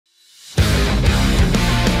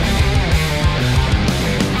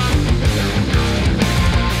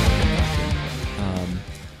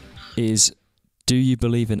Do you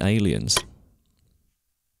believe in aliens?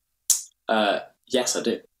 Yes, I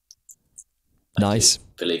do. Nice. I do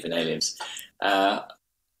believe in aliens.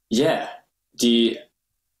 Yeah. Do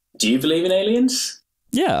you believe in aliens?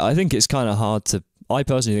 Yeah, I think it's kind of hard to. I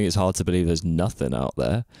personally think it's hard to believe there's nothing out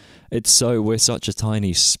there. We're such a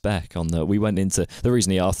tiny speck on the. We went into the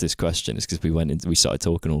reason he asked this question is because we started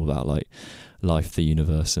talking all about like life, the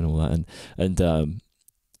universe, and all that, and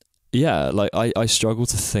yeah, like I struggle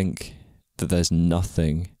to think that there's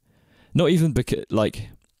nothing, not even because like,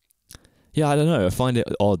 yeah, I don't know. I find it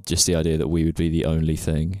odd just the idea that we would be the only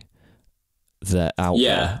thing that out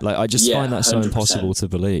there. Like I just find that so 100%. impossible to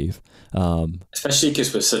believe. Especially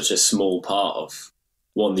because we're such a small part of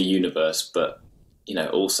the universe, but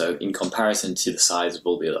also in comparison to the size of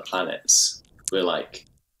all the other planets, we're like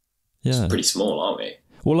pretty small, aren't we?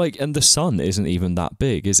 Well, like, and the sun isn't even that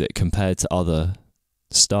big, is it, compared to other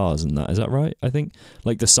stars and that? Is that right? I think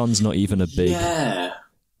like the sun's not even a big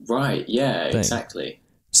right, thing. Exactly.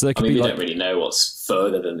 So there could we be don't really know what's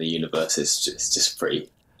further than the universe. It's just pretty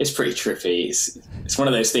trippy. It's one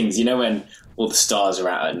of those things, when all the stars are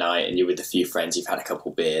out at night and you're with a few friends, you've had a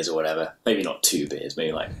couple beers or whatever, maybe not 2 beers,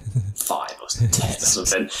 maybe like 5 or 10 or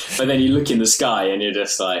something, but then you look in the sky and you're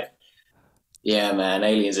just like, yeah, man,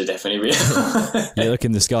 aliens are definitely real. You look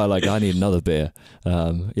in the sky like, I need another beer.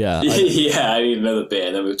 I need another beer,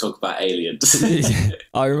 and then we'll talk about aliens.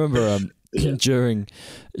 I remember during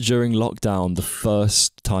lockdown, the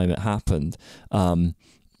first time it happened,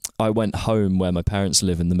 I went home where my parents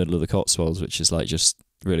live in the middle of the Cotswolds, which is like just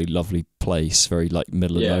really lovely place, very like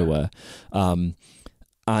middle of nowhere.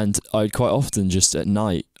 And I'd quite often just at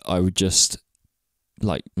night, I would just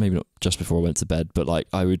like, maybe not just before I went to bed, but like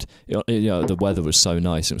I would, the weather was so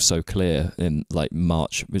nice, it was so clear in like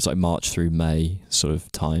March, it was like March through May sort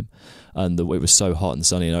of time, and it was so hot and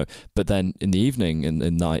sunny, but then in the evening and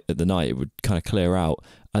at the night it would kind of clear out,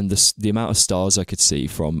 and the amount of stars I could see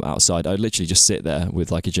from outside, I'd literally just sit there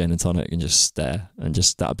with like a gin and tonic and just stare, and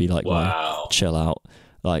just that'd be like my chill out.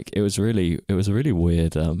 Like it was really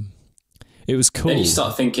weird. It was cool. Then you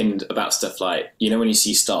start thinking about stuff like, when you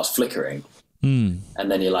see stars flickering, and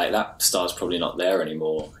then you're like, that star's probably not there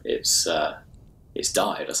anymore. It's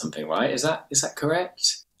died or something, right? Is that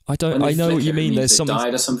correct? I know what you mean. There's something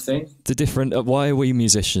died or something. The different. Why are we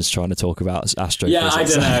musicians trying to talk about astrophysics? Yeah, I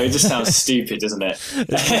don't know. It just sounds stupid, doesn't it?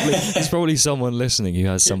 There's probably someone listening who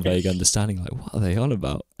has some vague understanding. Like, what are they on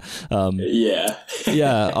about? Yeah.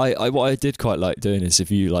 What I did quite like doing is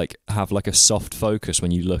if you like have like a soft focus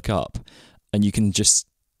when you look up, and you can just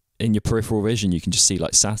in your peripheral vision you can just see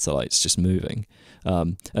like satellites just moving.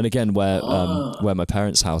 And again, where my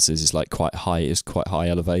parents' house is like quite high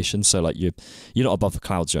elevation, so like you're not above the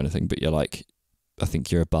clouds or anything, but you're like, I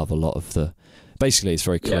think you're above a lot of the. Basically, it's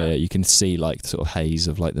very clear. You can see like sort of haze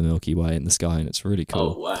of like the Milky Way in the sky, and it's really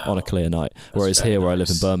cool on a clear night. Whereas here, where I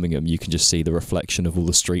live in Birmingham, you can just see the reflection of all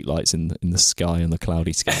the street lights in the sky and the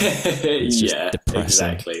cloudy sky. It's just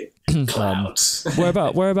depressing. Exactly. Clouds.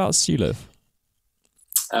 Whereabouts do you live?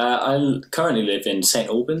 I currently live in St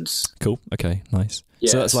Albans. Cool. Okay. Nice.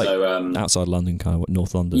 Yeah, so that's like outside London, kind of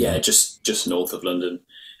North London. Yeah, right? just north of London.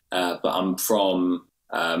 But I'm from.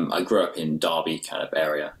 I grew up in Derby kind of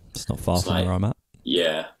area. It's not far from where I'm at.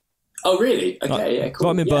 Yeah. Oh, really? Okay. Yeah. Cool.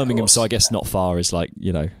 Well, I'm in Birmingham, so I guess not far is like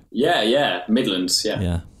Yeah. Midlands. Yeah.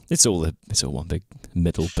 Yeah. It's all one big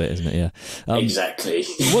middle bit, isn't it? Yeah. Exactly.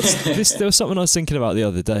 There was something I was thinking about the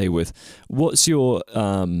other day. What's your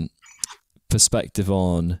perspective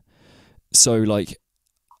on, so like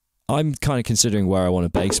I'm kind of considering where I want to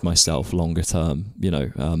base myself longer term,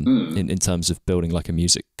 in terms of building like a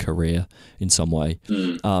music career in some way.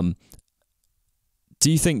 Do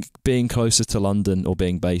you think being closer to London or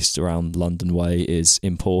being based around London way is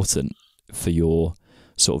important for your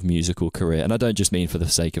sort of musical career? And I don't just mean for the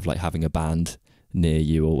sake of like having a band near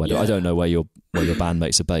you or whatever. I don't know where your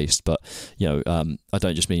bandmates are based, but I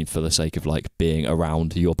don't just mean for the sake of like being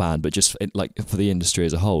around your band, but just like for the industry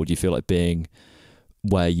as a whole. Do you feel like being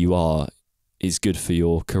where you are is good for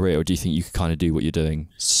your career, or do you think you could kind of do what you're doing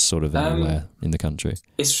sort of anywhere in the country?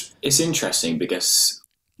 It's interesting because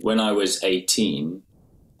when I was 18,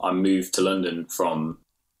 I moved to London from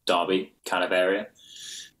Derby kind of area.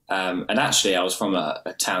 And actually I was from a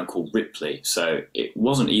town called Ripley, so it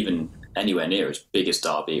wasn't even anywhere near as big as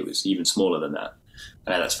Derby. It was even smaller than that.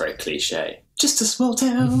 I know that's very cliche. Just a small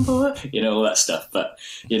town boy, all that stuff. But,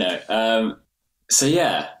 so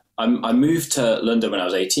yeah, I moved to London when I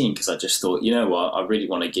was 18 because I just thought, you know what, I really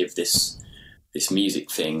want to give this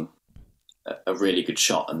music thing a really good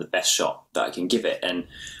shot and the best shot that I can give it. And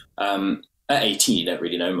at 18, you don't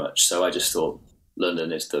really know much. So I just thought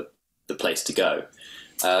London is the place to go.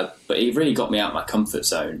 But it really got me out of my comfort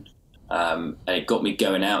zone. And it got me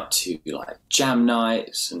going out to like jam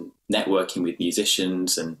nights and networking with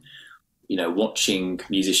musicians and, you know, watching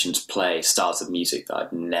musicians play styles of music that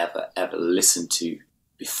I'd never, ever listened to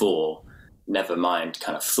before, never mind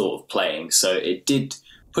kind of thought of playing. So it did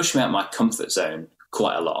push me out of my comfort zone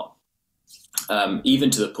quite a lot. Even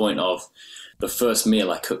to the point of the first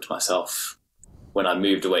meal I cooked myself when I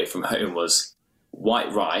moved away from home was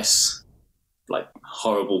white rice, like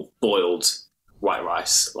horrible boiled white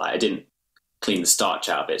rice. Like I didn't clean the starch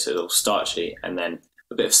out of it, so it was all starchy, and then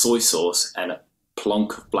a bit of soy sauce and a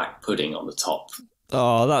plonk of black pudding on the top.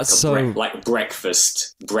 Oh, that's like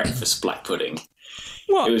breakfast black pudding.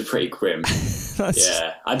 What? It was pretty grim.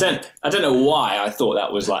 Yeah, I don't know why I thought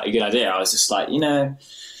that was like a good idea. I was just like, you know,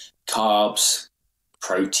 carbs,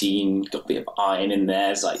 protein, got a bit of iron in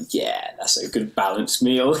there. It's like, yeah, that's a good balanced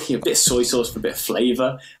meal. A bit of soy sauce for a bit of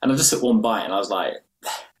flavour. And I just took one bite and I was like,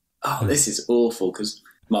 oh, this is awful, because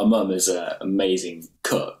my mum is an amazing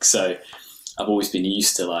cook. So I've always been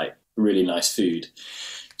used to like really nice food.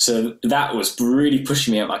 So that was really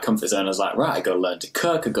pushing me out of my comfort zone. I was like, right, I got to learn to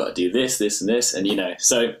cook. I've got to do this, this and this. And, you know,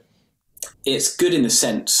 so it's good in the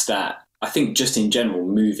sense that I think just in general,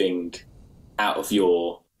 moving out of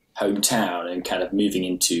your hometown and kind of moving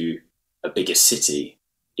into a bigger city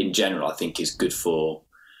in general, I think is good for,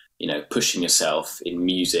 you know, pushing yourself in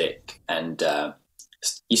music, and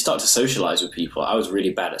you start to socialize with people. I was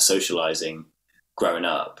really bad at socializing growing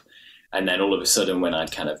up. And then all of a sudden, when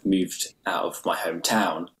I'd kind of moved out of my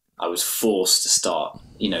hometown, I was forced to start,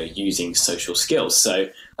 you know, using social skills. So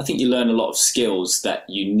I think you learn a lot of skills that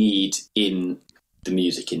you need in the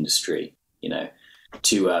music industry, you know,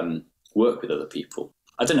 to work with other people.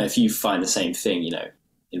 I don't know if you find the same thing, you know,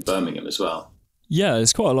 in Birmingham as well. Yeah,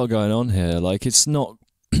 there's quite a lot going on here. Like, it's not...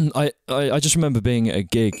 I just remember being at a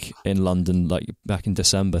gig in London, like, back in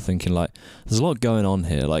December, thinking, like, there's a lot going on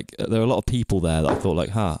here. Like, there are a lot of people there that I thought,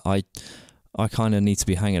 like, I kind of need to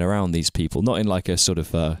be hanging around these people. Not in, like, a sort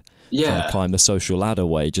of... kind of climb the social ladder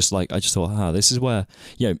way. Just like, I just thought, this is where,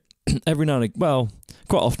 you know, every now and again, well,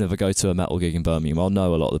 quite often if I go to a metal gig in Birmingham, I'll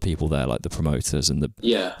know a lot of the people there, like the promoters and the,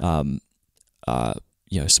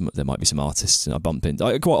 you know, there might be some artists, and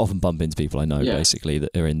I quite often bump into people I know, basically,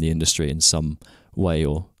 that are in the industry in some way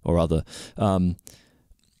or other. And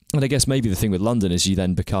I guess maybe the thing with London is you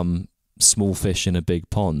then become small fish in a big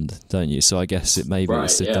pond, don't you? So I guess it's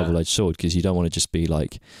a double-edged sword, because you don't want to just be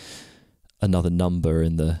like another number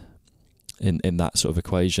in that sort of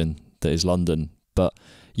equation that is London. But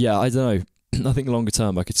yeah, I don't know. I think longer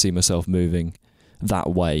term I could see myself moving that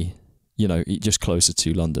way, you know, just closer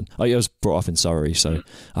to London. I was brought up in Surrey, so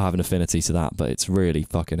I have an affinity to that, but it's really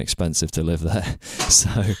fucking expensive to live there. So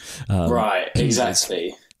right,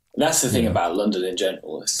 exactly. That's the thing about London in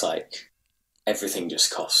general. It's like everything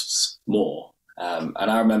just costs more. And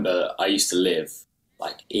I remember I used to live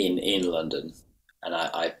like in London, and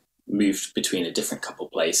I moved between a different couple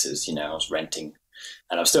places. You know, I was renting,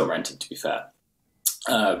 and I'm still renting, to be fair.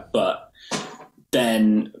 But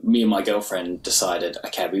then me and my girlfriend decided,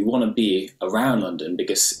 okay, we want to be around London,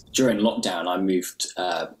 because during lockdown I moved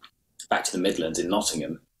back to the Midlands in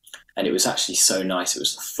Nottingham, and it was actually so nice. It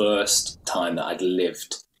was the first time that I'd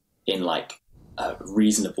lived in like a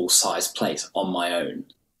reasonable sized place on my own.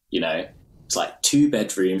 You know, it's like 2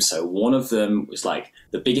 bedrooms. So one of them was like,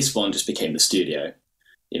 the biggest one just became the studio,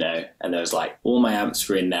 you know, and there was like all my amps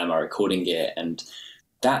were in there, my recording gear. And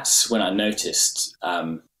that's when I noticed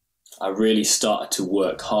I really started to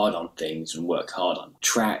work hard on things and work hard on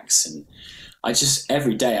tracks. And I just,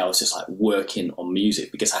 every day I was just like working on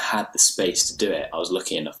music, because I had the space to do it. I was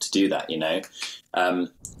lucky enough to do that, you know.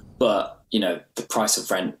 But, you know, the price of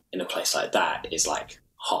rent in a place like that is like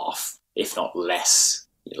half, if not less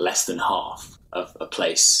than half of a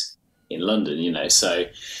place in London, you know. So,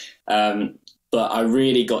 but I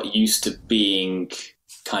really got used to being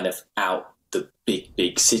kind of out the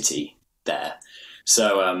big city there.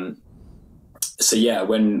 So yeah,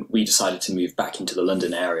 when we decided to move back into the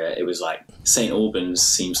London area, it was like St Albans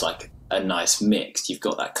seems like a nice mix. You've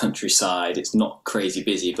got that countryside. It's not crazy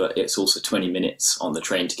busy, but it's also 20 minutes on the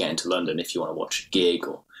train to get into London if you want to watch a gig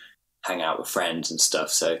or hang out with friends and stuff.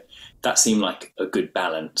 So that seemed like a good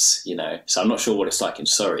balance, you know. So I'm not sure what it's like in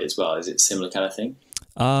Surrey as well. Is it a similar kind of thing?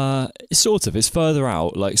 Sort of. It's further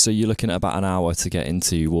out. Like, so you're looking at about an hour to get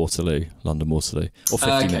into Waterloo, London Waterloo, or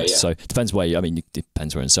 50 minutes. Yeah. So it depends where it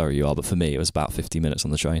depends where in Surrey you are, but for me it was about 50 minutes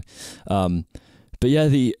on the train. But yeah,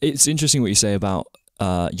 it's interesting what you say about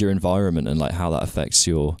your environment and like how that affects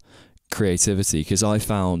your creativity, because I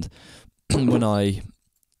found when I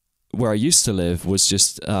where I used to live was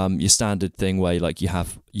just your standard thing where like you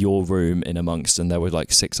have your room in amongst, and there were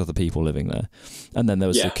like 6 other people living there, and then there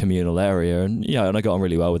was the communal area, and and I got on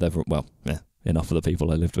really well with everyone. Well, yeah, enough of the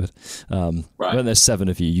people I lived with. When there's 7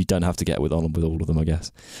 of you, you don't have to get on with all of them, I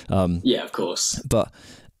guess. Yeah, of course. But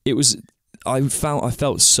it was, I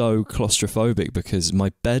felt so claustrophobic because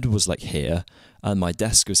my bed was like here, and my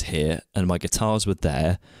desk was here, and my guitars were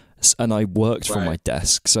there. And I worked from my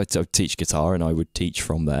desk, so I teach guitar, and I would teach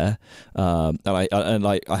from there. And I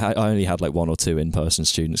only had like 1 or 2 in-person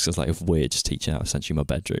students because like we're just teaching out essentially my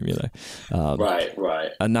bedroom,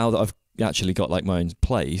 Right. And now that I've actually got like my own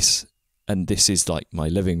place, and this is like my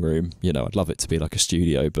living room, I'd love it to be like a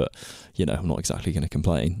studio, but I'm not exactly going to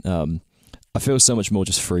complain. I feel so much more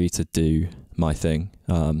just free to do my thing.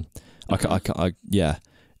 I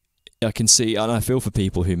can see, and I feel for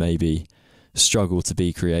people who maybe struggle to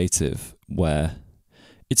be creative, where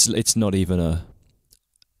it's not even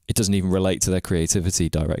it doesn't even relate to their creativity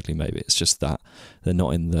directly. Maybe it's just that they're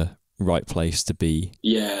not in the right place to be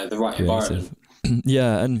the right creative.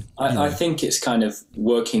 Environment. And I think it's kind of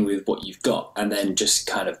working with what you've got and then just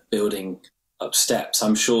kind of building up steps.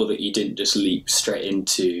 I'm sure that you didn't just leap straight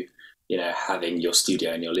into having your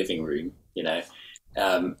studio in your living room.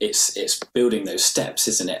 It's building those steps,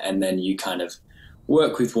 isn't it? And then you kind of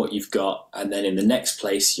work with what you've got, and then in the next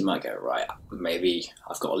place you might go, right, maybe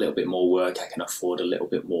I've got a little bit more work, I can afford a little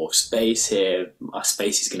bit more space here, my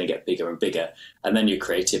space is going to get bigger and bigger, and then your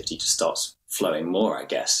creativity just starts flowing more, I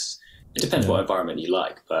guess. It depends what environment you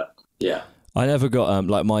like, but yeah. I never got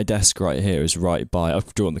like my desk right here is right by,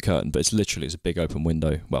 I've drawn the curtain, but it's a big open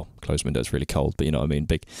window. Well, closed window, it's really cold, but you know what I mean?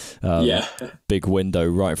 Big window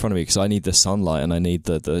right in front of me because I need the sunlight and I need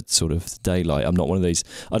the sort of daylight. I'm not one of these,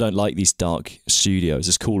 I don't like these dark studios,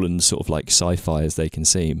 as cool and sort of like sci-fi as they can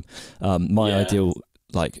seem. My ideal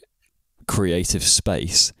like creative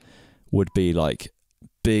space would be like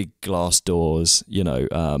big glass doors,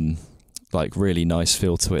 like really nice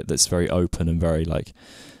feel to it that's very open and very like,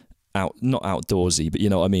 not outdoorsy, but you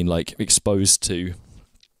know what I mean, like exposed to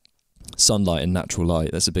sunlight and natural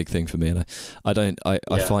light. That's a big thing for me, and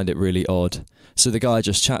I find it really odd. So the guy I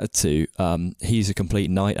just chatted to, he's a complete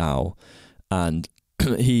night owl, and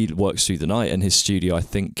he works through the night. And his studio, I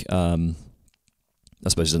think, I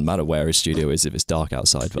suppose it doesn't matter where his studio is if it's dark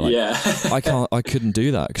outside. But like, I couldn't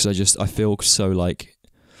do that because I feel so like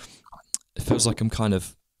it feels like I'm kind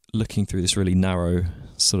of looking through this really narrow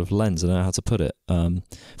sort of lens. I don't know how to put it, but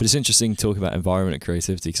it's interesting to talk about environment and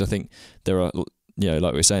creativity because I think there are,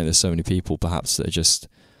 like we were saying, there's so many people perhaps that are just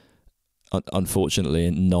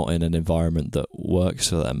unfortunately not in an environment that works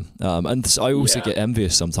for them, and I also get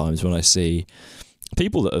envious sometimes when I see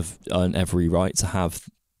people that have earned every right to have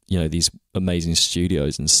these amazing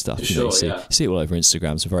studios and stuff. You see it all over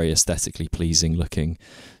Instagram. It's very aesthetically pleasing looking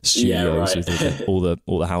studios with all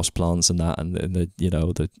the house plants and that, and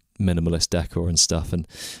the minimalist decor and stuff. And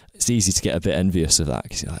it's easy to get a bit envious of that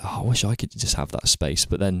because you're like, I wish I could just have that space.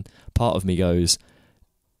 But then part of me goes,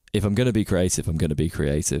 if I'm going to be creative, I'm going to be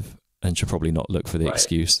creative, and should probably not look for the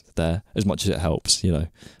excuse there as much as it helps. Yeah,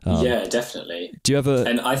 definitely. Do you ever?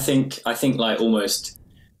 And I think like almost.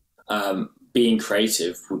 Being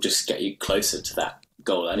creative will just get you closer to that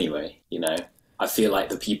goal anyway. I feel like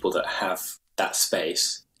the people that have that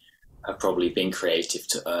space have probably been creative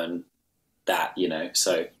to earn that,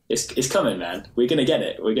 so it's coming, man. We're going to get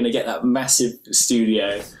it. We're going to get that massive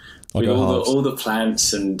studio with all the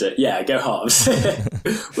plants and go halves.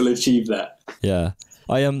 We'll achieve that. Yeah.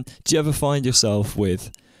 Do you ever find yourself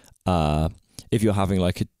with, if you're having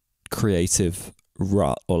like a creative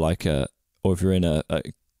rut or if you're in a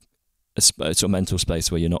sort of mental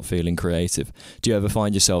space where you're not feeling creative, do you ever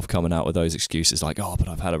find yourself coming out with those excuses like, but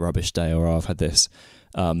I've had a rubbish day, or I've had this?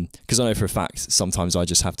 Because I know for a fact sometimes I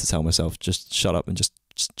just have to tell myself, just shut up and just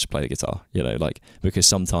play the guitar, because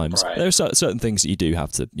sometimes there are certain things that you do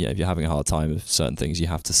have to, if you're having a hard time with certain things, you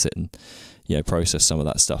have to sit and process some of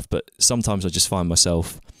that stuff. But sometimes I just find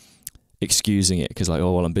myself excusing it because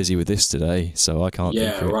I'm busy with this today, so I can't.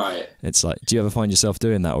 It's like, do you ever find yourself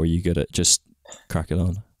doing that, or are you good at just cracking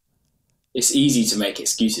on? It's easy to make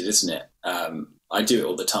excuses, isn't it? I do it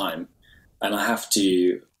all the time, and I have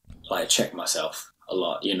to check myself a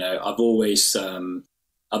lot. I've always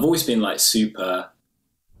been super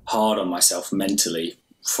hard on myself mentally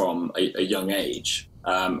from a young age,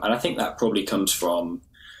 and I think that probably comes from,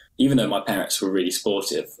 even though my parents were really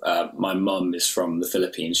supportive. My mum is from the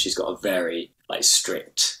Philippines. She's got a very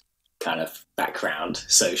strict kind of background,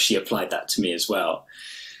 so she applied that to me as well.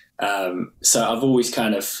 So I've always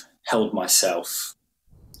kind of held myself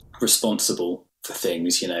responsible for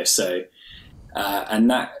things, so and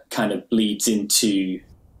that kind of bleeds into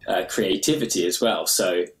creativity as well.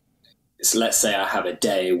 So let's say I have a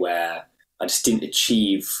day where I just didn't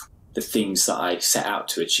achieve the things that I set out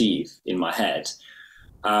to achieve in my head.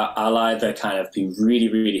 I'll either kind of be really,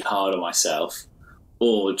 really hard on myself,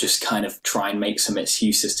 or just kind of try and make some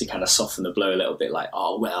excuses to kind of soften the blow a little bit, like,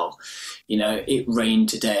 oh, well, it rained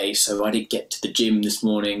today, so I didn't get to the gym this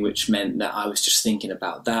morning, which meant that I was just thinking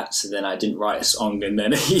about that, so then I didn't write a song. And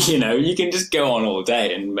then, you can just go on all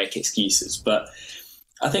day and make excuses. But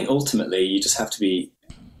I think ultimately you just have to be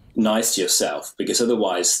nice to yourself, because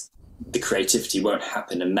otherwise the creativity won't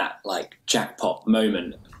happen. And that like jackpot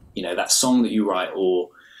moment, that song that you write, or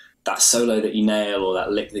that solo that you nail, or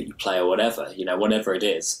that lick that you play, or whatever, whatever it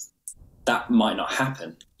is, that might not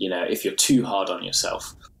happen, if you're too hard on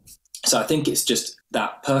yourself. So I think it's just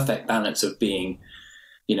that perfect balance of being,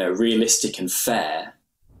 realistic and fair,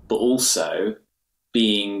 but also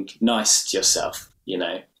being nice to yourself.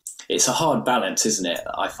 It's a hard balance, isn't it?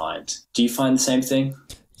 I find. Do you find the same thing?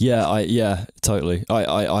 Yeah, totally.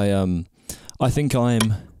 I think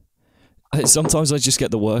sometimes I just get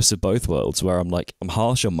the worst of both worlds, where I'm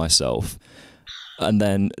harsh on myself, and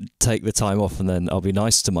then take the time off, and then I'll be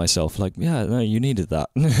nice to myself, like, yeah, no, you needed that.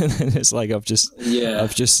 And it's like I've just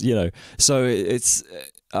so it's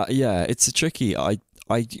it's tricky. I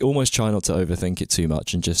almost try not to overthink it too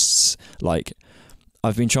much, and just like,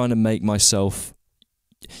 I've been trying to make myself,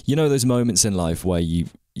 those moments in life where you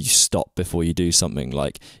stop before you do something,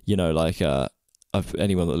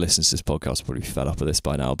 anyone that listens to this podcast will probably be fed up with this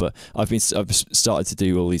by now, but I've started to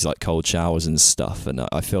do all these like cold showers and stuff, and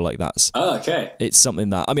I feel like that's it's something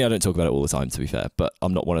that, I don't talk about it all the time, to be fair, but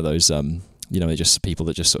I'm not one of those just people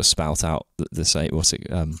that just sort of spout out the same.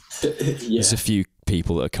 There's a few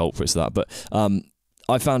people that are culprits of that, but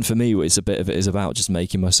I found for me it's a bit of it is about just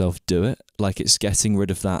making myself do it. Like, it's getting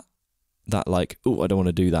rid of that like, oh, I don't want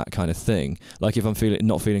to do that kind of thing. Like, if I'm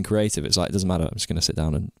not feeling creative, it's like, it doesn't matter, I'm just going to sit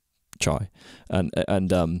down and try. And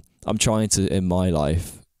I'm trying to, in my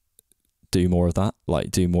life, do more of that,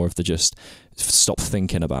 like do more of the just stop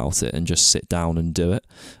thinking about it and just sit down and do it.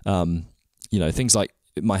 Things like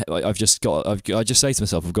I just say to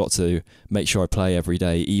myself, I've got to make sure I play every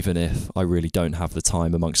day, even if I really don't have the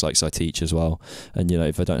time, amongst like, so I teach as well, and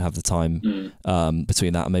if I don't have the time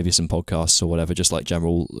between that and maybe some podcasts or whatever, just like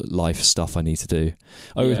general life stuff I need to do,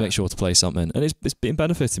 I always make sure to play something. And it's been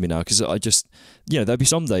benefiting me now, because I just, there'd be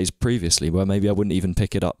some days previously where maybe I wouldn't even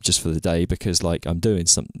pick it up just for the day, because like I'm doing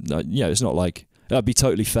something, it's not like, it'd be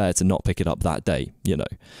totally fair to not pick it up that day,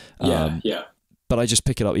 but I just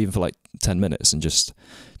pick it up even for like 10 minutes and just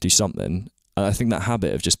do something. And I think that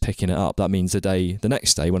habit of just picking it up, that means the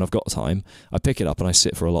next day when I've got time, I pick it up and I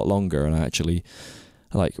sit for a lot longer, and I actually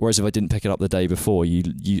like, whereas if I didn't pick it up the day before,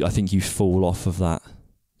 I think you fall off of that.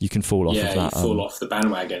 You can fall off of that. Yeah, you fall off the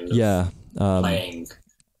bandwagon of playing.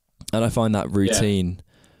 And I find that routine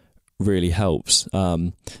really helps.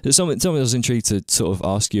 There's something I was intrigued to sort of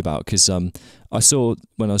ask you about, because I saw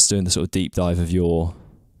when I was doing the sort of deep dive of your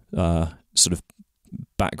sort of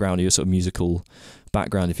background, your sort of musical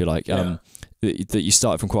background, if you like, that you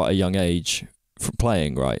started from quite a young age from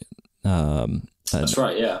playing, right? That's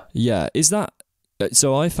right, yeah. Yeah, is that,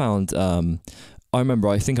 so I found, I remember,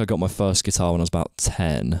 I think I got my first guitar when I was about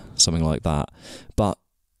 10, something like that, but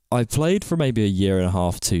I played for maybe a year and a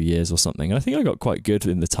half, 2 years or something, and I think I got quite good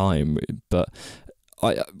in the time, but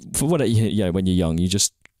when you're young, you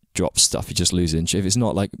just drop stuff, you just lose interest if it's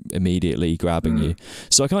not like immediately grabbing you.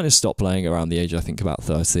 So I kind of stopped playing around the age, I think, about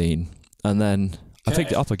 13, and then I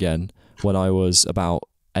picked it up again when I was about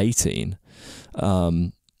 18,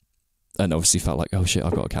 and obviously felt like, oh shit,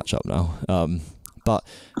 I've got to catch up now. But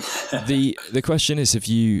the question is, if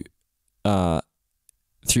you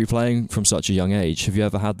through playing from such a young age, have you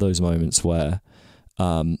ever had those moments where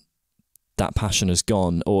that passion has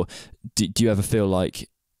gone, or do you ever feel like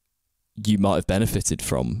you might have benefited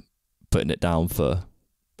from putting it down for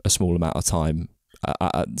a small amount of time,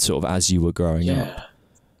 sort of as you were growing up?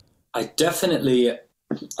 I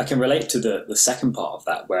can relate to the second part of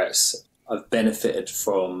that, where I've benefited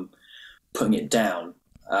from putting it down,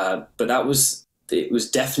 but it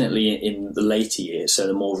was definitely in the later years, so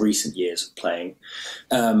the more recent years of playing,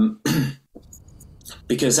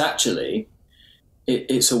 because actually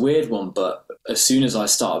it's a weird one, but as soon as I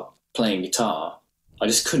started playing guitar, I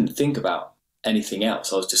just couldn't think about anything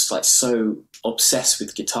else. I was just like so obsessed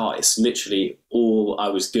with guitar. It's literally all I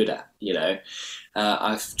was good at,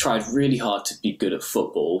 I've tried really hard to be good at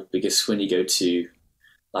football, because when you go to,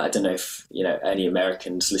 I don't know if, any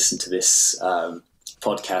Americans listen to this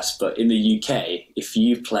podcast, but in the UK, if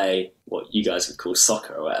you play what you guys would call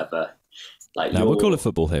soccer or whatever, like we'll call it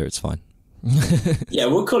football here, it's fine. Yeah,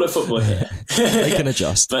 we'll call it football here. They can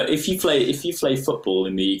adjust. But if you play football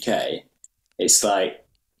in the UK, it's like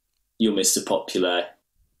you're Mr. Popular,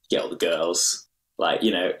 get all the girls. Like,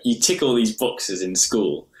 you know, you tick all these boxes in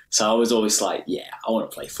school. So I was always like, yeah, I want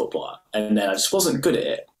to play football. And then I just wasn't good at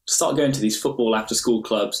it. Started going to these football after school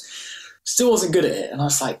clubs. Still wasn't good at it. And I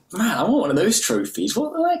was like, man, I want one of those trophies.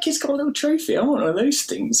 What, that kid's got a little trophy. I want one of those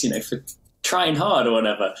things, you know, for trying hard or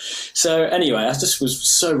whatever. So anyway, I just was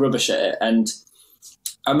so rubbish at it. And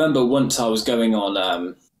I remember once I was going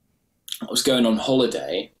on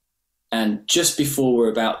holiday, and just before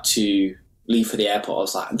we're about to leave for the airport, I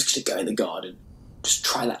was like, I'm just going to go in the garden, just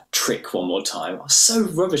try that trick one more time. I was so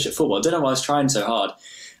rubbish at football. I don't know why I was trying so hard.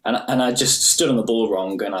 And I just stood on the ball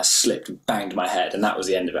wrong, and I slipped and banged my head, and that was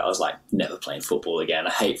the end of it. I was like, never playing football again. I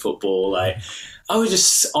hate football. Like, I was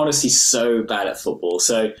just honestly so bad at football.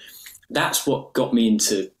 So that's what got me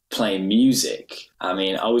into playing music. I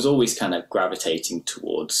mean, I was always kind of gravitating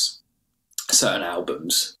towards certain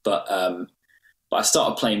albums, but I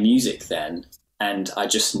started playing music then, and I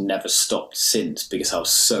just never stopped since, because I was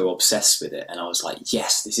so obsessed with it. And I was like,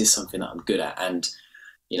 yes, this is something that I'm good at. And,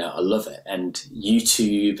 you know, I love it. And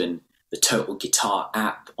YouTube and the Total Guitar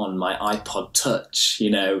app on my iPod Touch, you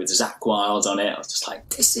know, with Zakk Wylde on it. I was just like,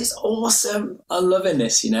 this is awesome. I'm loving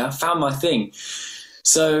this, you know, I found my thing.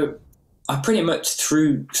 So I pretty much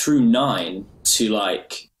through 9 to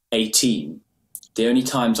like 18, the only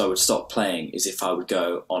times I would stop playing is if I would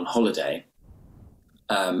go on holiday.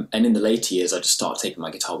 And in the later years, I just started taking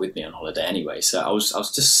my guitar with me on holiday anyway. So I was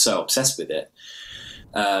just so obsessed with it.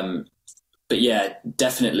 But yeah,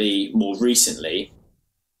 definitely more recently,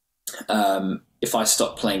 if I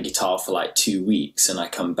stop playing guitar for like 2 weeks and I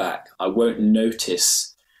come back, I won't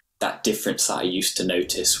notice that difference that I used to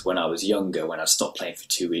notice when I was younger. When I stopped playing for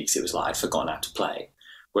 2 weeks, it was like I'd forgotten how to play.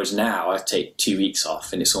 Whereas now I take 2 weeks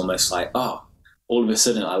off and it's almost like, oh, all of a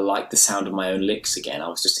sudden I like the sound of my own licks again. I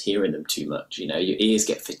was just hearing them too much. You know, your ears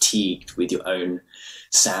get fatigued with your own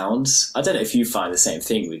sounds. I don't know if you find the same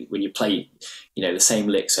thing when you play, you know, the same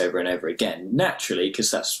licks over and over again. Naturally,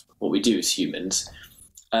 because that's what we do as humans,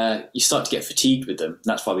 you start to get fatigued with them.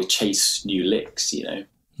 That's why we chase new licks, you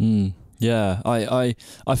know. Yeah, I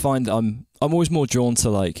find I'm always more drawn to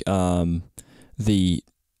like the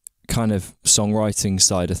kind of songwriting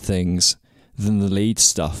side of things than the lead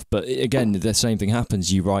stuff. But again, the same thing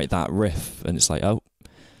happens. You write that riff and it's like, oh,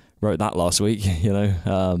 wrote that last week, you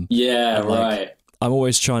know. Yeah, like, right. I'm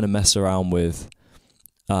always trying to mess around with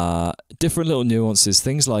different little nuances,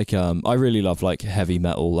 things like I really love like heavy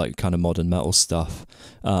metal, like kind of modern metal stuff.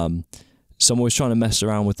 So I'm always trying to mess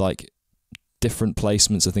around with like different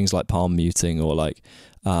placements of things like palm muting, or like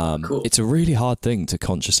Cool. It's a really hard thing to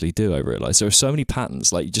consciously do, I realise. There are so many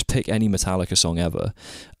patterns. Like, you just pick any Metallica song ever,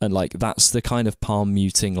 and like that's the kind of palm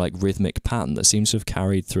muting, like rhythmic pattern that seems to have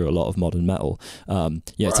carried through a lot of modern metal. Right.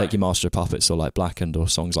 Take your Master of Puppets or like Blackened or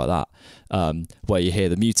songs like that, where you hear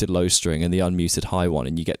the muted low string and the unmuted high one,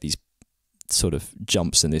 and you get these sort of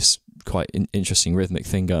jumps in this quite interesting rhythmic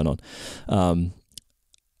thing going on.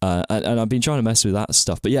 And I've been trying to mess with that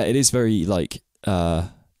stuff, but yeah, it is very like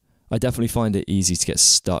I definitely find it easy to get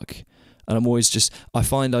stuck, and I'm always I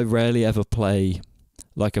find I rarely ever play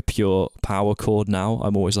like a pure power chord now.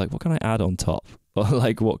 I'm always like, what can I add on top? Or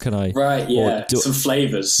like, what can I... Right, yeah, some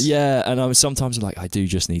flavors. Yeah, and I'm sometimes like, I do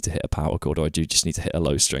just need to hit a power chord, or I do just need to hit a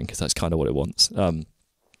low string, because that's kind of what it wants.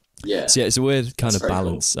 Yeah. So yeah, it's a weird kind That's of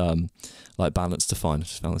balance. Cool. Like balance to find. I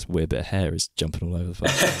just found this weird bit of hair is jumping all over the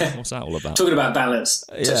place. What's that all about? Talking about balance,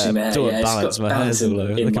 touching my hair. Talking balance, my hair's all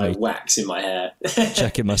over. In my wax in my hair.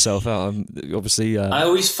 Checking myself out. I'm obviously. I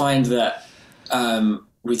always find that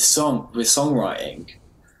with songwriting,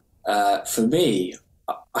 for me,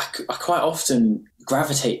 I quite often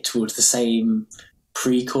gravitate towards the same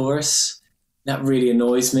pre-chorus. That really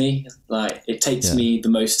annoys me. Like, it takes me the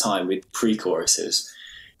most time with pre-choruses.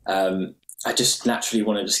 I just naturally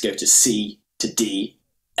want to just go to C to D,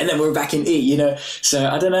 and then we're back in E, you know? So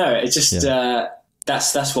I don't know. It's just,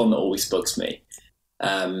 that's one that always bugs me.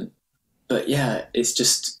 But yeah, it's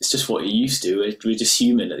just what you're used to. We're just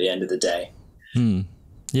human at the end of the day.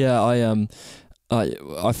 Yeah.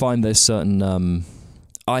 I find there's certain,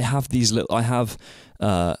 I have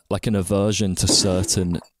like an aversion to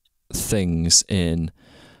certain things in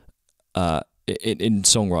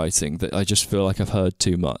songwriting that I just feel like I've heard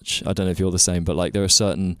too much. I don't know if you're the same, but like there are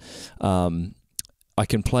certain I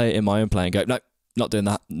can play it in my own playing and go, no, not doing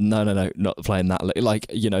that, no, not playing that. Like,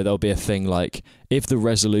 you know, there'll be a thing like if the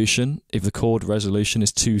chord resolution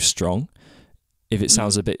is too strong, if it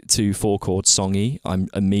sounds a bit too 4-chord songy, I'm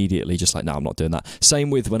immediately just like, no, I'm not doing that. Same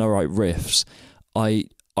with when I write riffs. I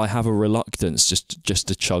I have a reluctance just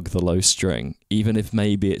to chug the low string, even if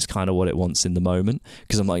maybe it's kind of what it wants in the moment,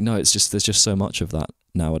 because I'm like, no, it's just there's just so much of that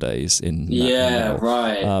nowadays in yeah,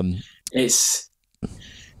 right. It's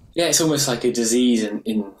almost like a disease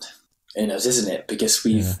in us, isn't it? Because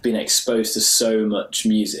we've been exposed to so much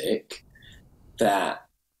music that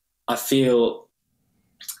I feel,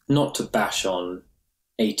 not to bash on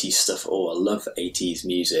 80s stuff, or I love 80s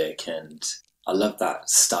music and I love that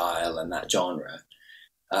style and that genre.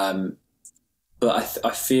 But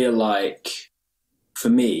I feel like, for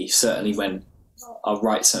me, certainly when I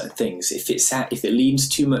write certain things, if it leans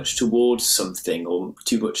too much towards something, or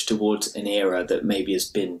too much towards an era that maybe has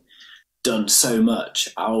been done so much,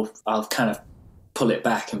 I'll kind of pull it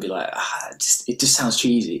back and be like, it just sounds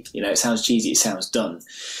cheesy. It sounds cheesy. It sounds done.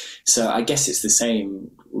 So I guess it's the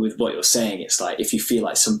same with what you're saying. It's like, if you feel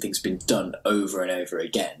like something's been done over and over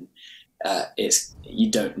again,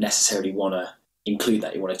 you don't necessarily want to include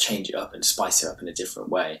that. You want to change it up and spice it up in a different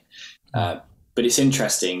way. But it's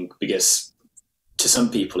interesting because to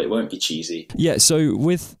some people it won't be cheesy. Yeah. So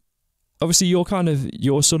with, obviously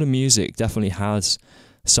your sort of music definitely has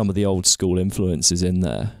some of the old school influences in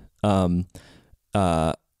there.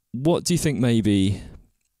 What do you think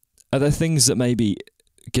are there things that maybe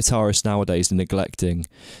guitarists nowadays are neglecting?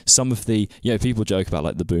 Some of the, people joke about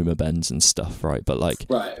like the boomer bends and stuff, right? But like,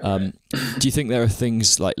 right. Do you think there are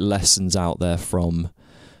things like lessons out there from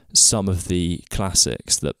some of the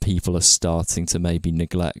classics that people are starting to maybe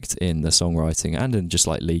neglect in the songwriting and in just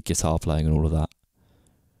like lead guitar playing and all of that?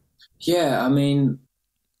 Yeah, I mean,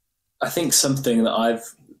 I think something that I've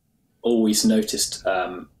always noticed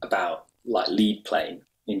about like lead playing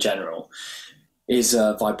in general is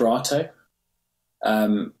vibrato.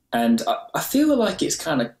 And I feel like it's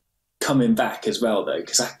kind of coming back as well, though,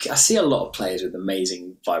 because I see a lot of players with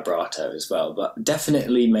amazing vibrato as well, but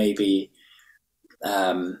definitely maybe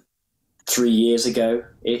 3 years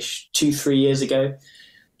ago-ish, 2-3 years ago,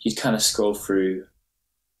 you'd kind of scroll through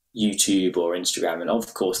YouTube or Instagram, and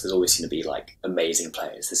of course there's always going to be like amazing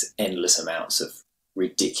players. There's endless amounts of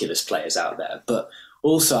ridiculous players out there, but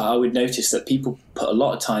also I would notice that people put a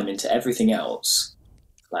lot of time into everything else,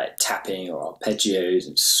 like tapping or arpeggios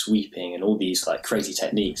and sweeping and all these like crazy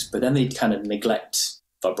techniques, but then they kind of neglect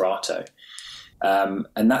vibrato.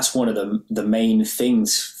 And that's one of the main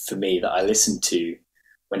things for me that I listen to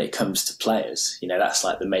when it comes to players. That's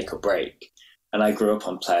like the make or break. And I grew up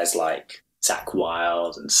on players like Zakk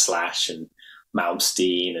Wylde and Slash and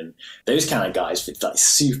Malmsteen and those kind of guys with like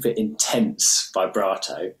super intense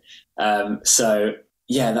vibrato. So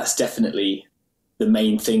yeah, that's definitely the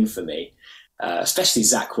main thing for me. Especially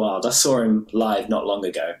Zakk Wylde. I saw him live not long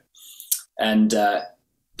ago, and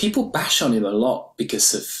people bash on him a lot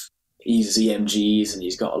because of his EMGs and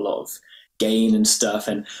he's got a lot of gain and stuff.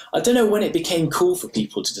 And I don't know when it became cool for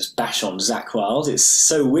people to just bash on Zakk Wylde. It's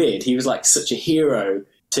so weird. He was like such a hero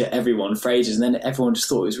to everyone for ages, and then everyone just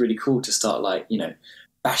thought it was really cool to start like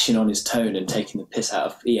bashing on his tone and taking the piss out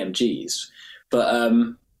of EMGs.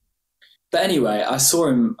 But anyway, I saw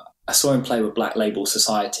him play with Black Label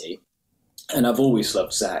Society. And I've always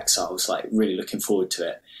loved Zakk, so I was like really looking forward to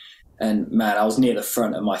it. And man, I was near the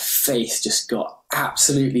front and my face just got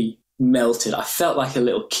absolutely melted. I felt like a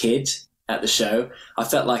little kid at the show. I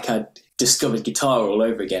felt like I'd discovered guitar all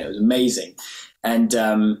over again. It was amazing.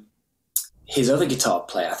 And his other guitar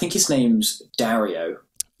player, I think his name's Dario.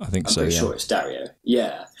 I think I'm so, pretty sure it's Dario.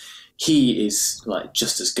 Yeah. He is like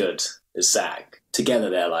just as good as Zakk. Together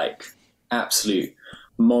they're like absolute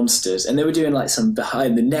monsters, and they were doing like some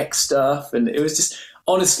behind the neck stuff, and it was just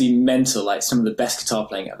honestly mental, like some of the best guitar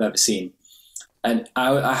playing I've ever seen. And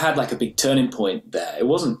I had like a big turning point there. It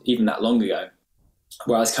wasn't even that long ago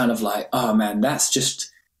where I was kind of like, oh man, that's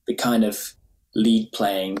just the kind of lead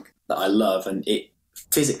playing that I love, and it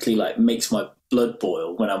physically like makes my blood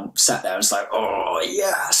boil when I'm sat there. It's like, oh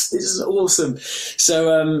yes, this is awesome.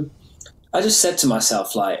 So I just said to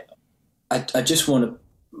myself, like, I just want to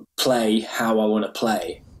play how I want to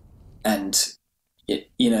play. And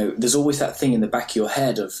there's always that thing in the back of your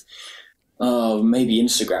head of, oh, maybe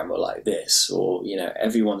Instagram will like this, or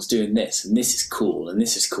everyone's doing this and this is cool and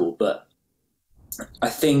this is cool. But I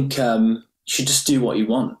think you should just do what you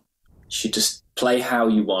want. You should just play how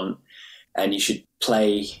you want, and you should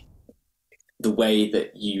play the way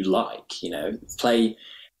that you like. Play,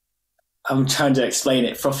 I'm trying to explain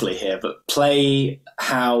it properly here, but play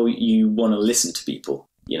how you want to listen to people.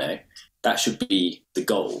 That should be the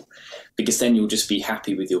goal, because then you'll just be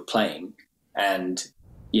happy with your playing, and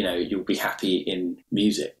you'll be happy in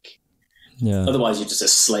music. Yeah. Otherwise you're just a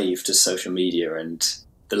slave to social media and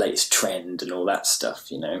the latest trend and all that stuff.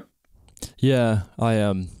 Yeah,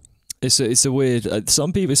 It's a weird.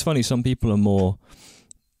 Some people. It's funny. Some people are more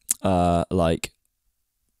like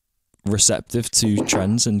receptive to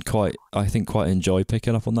trends and quite enjoy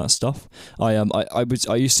picking up on that stuff. I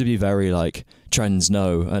used to be very like trends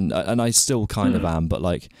no, and I still kind of am, but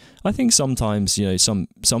like I think sometimes, you know, some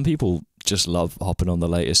people just love hopping on the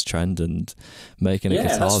latest trend and making a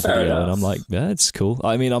guitar video, and I'm like, yeah, it's cool.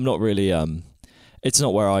 I mean, I'm not really it's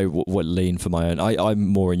not where I would lean for my own. I'm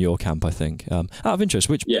more in your camp, I think. Out of interest,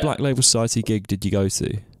 which Black Label Society gig did you go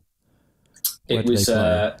to? It was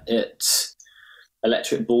at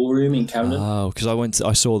Electric Ballroom in Camden. Oh, because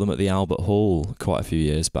I saw them at the Albert Hall quite a few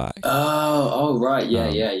years back. Oh, right,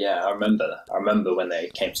 yeah. I remember when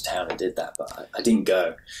they came to town and did that, but I didn't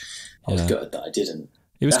go. I was gutted that I didn't.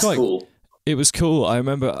 That's cool. It was cool. I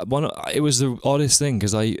remember it was the oddest thing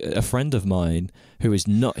because a friend of mine who is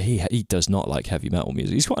not, he does not like heavy metal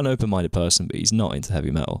music. He's quite an open-minded person, but he's not into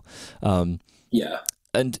heavy metal.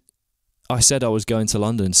 And I said I was going to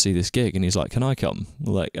London to see this gig, and he's like, "Can I come?"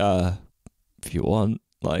 I'm like, if you want.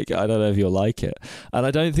 Like, I don't know if you'll like it. And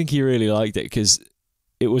I don't think he really liked it because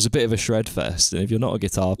it was a bit of a shred fest, and if you're not a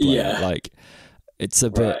guitar player, like, it's a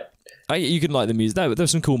bit. You can like the music.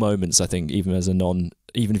 There's some cool moments, I think, even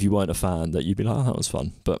if you weren't a fan, that you'd be like, "Oh, that was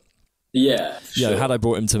fun." But had I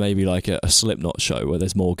brought him to maybe like a Slipknot show where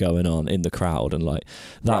there's more going on in the crowd, and like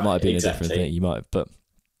that might have been a different thing. You might, but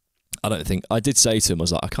I don't think. I did say to him, I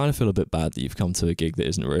was like, I kind of feel a bit bad that you've come to a gig that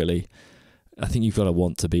isn't really. I think you've got to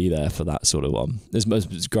want to be there for that sort of one. As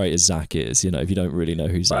great as Zach is, you know, if you don't really know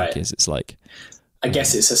who Zach is, it's like. I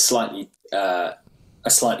guess it's a slightly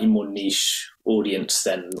more niche audience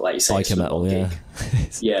than, like you say, biker metal.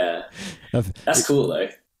 Yeah, that's cool though.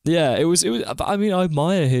 Yeah, it was. I mean, I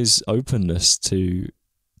admire his openness to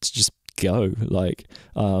just go. Like,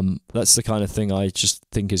 that's the kind of thing I just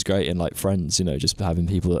think is great in like friends. You know, just having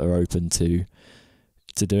people that are open to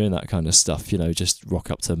doing that kind of stuff, you know, just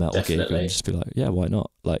rock up to a metal gig and just be like, yeah, why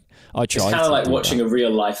not? Like, I tried. It's kind of like watching a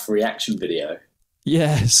real life reaction video.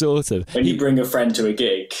 Yeah, sort of. When you bring a friend to a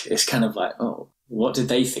gig, it's kind of like, oh, what did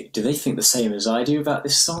they think? Do they think the same as I do about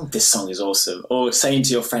this song? This song is awesome. Or saying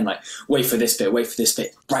to your friend, like, wait for this bit,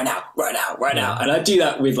 right now. And I do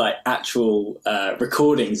that with like actual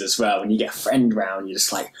recordings as well. When you get a friend round, you're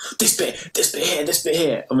just like, this bit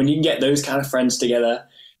here. And when you can get those kind of friends together,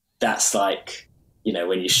 that's like, you know,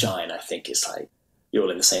 when you shine, I think it's like you're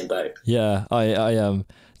all in the same boat. Yeah, I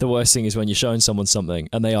the worst thing is when you're showing someone something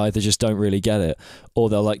and they either just don't really get it, or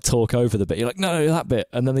they'll like talk over the bit. You're like, no, that bit,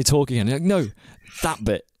 and then they talk again. You're like, no, that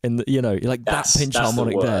bit, and you know, you're like, that pinch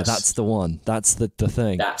harmonic there, that's the one, that's the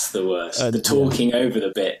thing. That's the worst. The talking over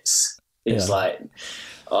the bits is like,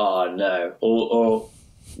 oh no, or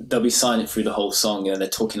they'll be silent through the whole song and they're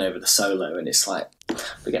talking over the solo, and it's like,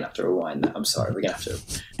 we're gonna have to rewind that. I'm sorry, we're gonna have to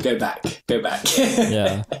go back.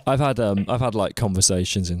 Yeah, I've had like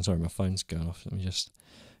conversations in. Sorry, my phone's going off. Let me just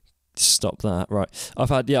stop that. Right, I've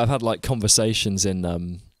had like conversations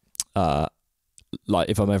in like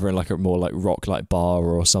if I'm ever in like a more like rock like bar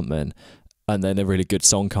or something, and then a really good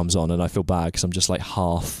song comes on, and I feel bad because I'm just like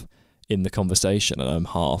half in the conversation and I'm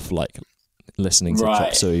half like listening to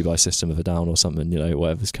Chop Suey by System of a Down or something, you know,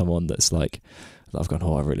 whatever's come on that's like, I've gone,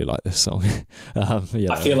 oh, I really like this song. I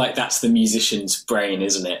feel like that's the musician's brain,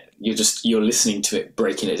 isn't it? You're listening to it,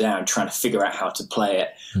 breaking it down, trying to figure out how to play it,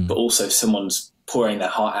 but also someone's pouring their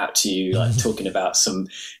heart out to you, like talking about some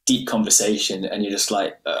deep conversation, and you're just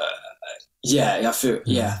like, I feel,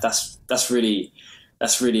 that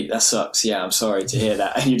sucks. Yeah, I'm sorry to hear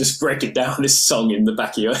that. And you just breaking down this song in the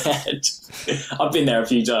back of your head. I've been there a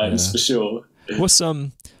few times for sure. What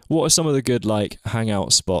are some of the good like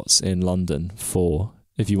hangout spots in London for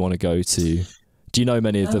if you want to go to? Do you know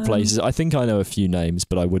many of the places? I think I know a few names,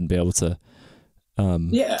 but I wouldn't be able to call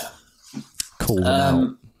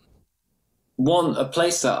them out. A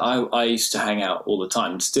place that I used to hang out all the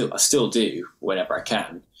time, I still do whenever I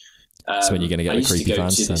can. So when you're going to get the creepy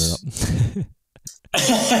fans turning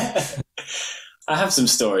up. I have some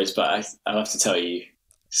stories, but I'll have to tell you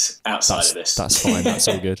outside of this. That's fine. That's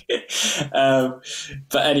all good.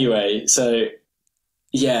 But anyway, so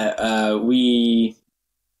we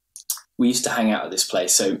used to hang out at this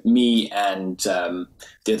place. So me and the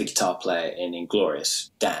other guitar player in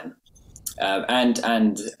Inglorious, Dan, and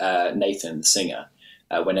Nathan, the singer,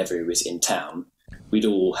 whenever he was in town, we'd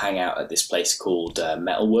all hang out at this place called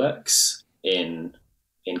Metalworks in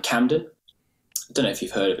Camden. I don't know if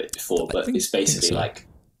you've heard of it before, but it's basically like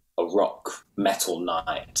a rock metal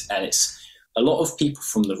night, and it's a lot of people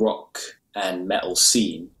from the rock and metal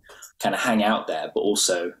scene kind of hang out there, but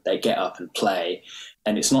also they get up and play,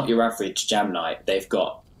 and it's not your average jam night. They've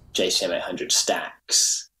got JCM 800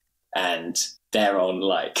 stacks and there on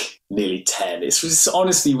like nearly 10. It was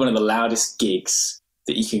honestly one of the loudest gigs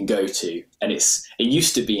that you can go to. And it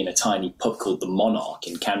used to be in a tiny pub called the Monarch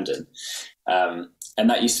in Camden. And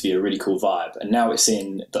that used to be a really cool vibe. And now it's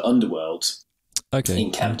in the Underworld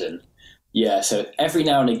in Camden. Yeah, so every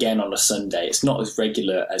now and again on a Sunday, it's not as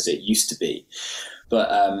regular as it used to be. But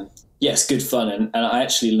yeah, it's good fun. And I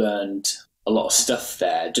actually learned a lot of stuff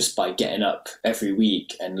there just by getting up every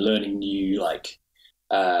week and learning new like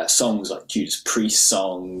songs, like Judas Priest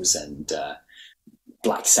songs and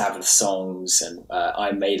Black Sabbath songs and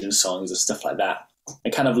Iron Maiden songs and stuff like that.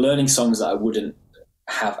 And kind of learning songs that I wouldn't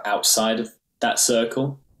have outside of that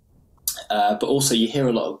circle. But also you hear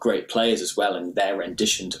a lot of great players as well and their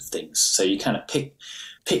renditions of things. So you kind of pick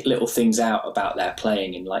little things out about their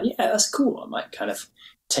playing and like, yeah, that's cool. I might kind of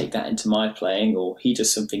take that into my playing, or he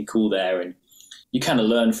does something cool there, and you kind of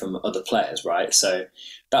learn from other players, right? So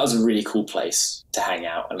that was a really cool place to hang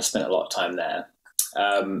out, and I spent a lot of time there.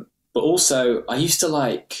 But also I used to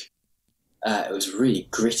like, it was really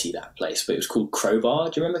gritty, that place, but it was called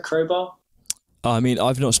Crowbar. Do you remember Crowbar? I mean,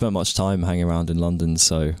 I've not spent much time hanging around in London,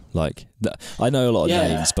 so like I know a lot of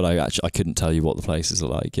names, but I couldn't tell you what the places are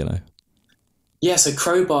like, you know. Yeah, so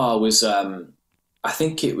Crowbar was, I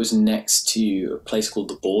think it was next to a place called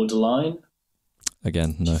the Borderline.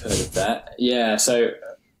 Again, no. You've heard of that? Yeah, so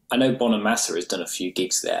I know Bonamassa has done a few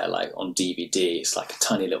gigs there, like on DVD. It's like a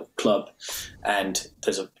tiny little club, and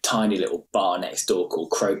there's a tiny little bar next door called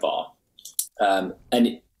Crowbar.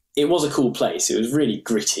 And it was a cool place. It was really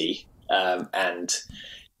gritty. And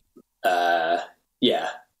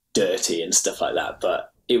dirty and stuff like that,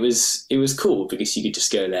 but it was cool because you could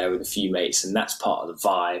just go there with a few mates, and that's part of the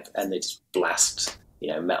vibe, and they just blast, you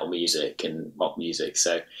know, metal music and rock music.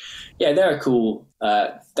 So yeah, they're a cool,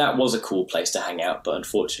 that was a cool place to hang out, but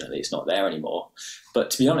unfortunately it's not there anymore.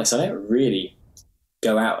 But to be honest, I don't really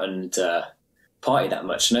go out and party that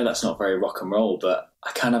much. I know that's not very rock and roll, but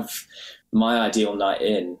my ideal night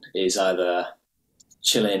in is either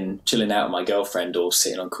chilling out with my girlfriend or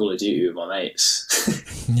sitting on Call of Duty with my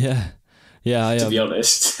mates. yeah. To be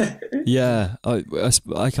honest. Yeah,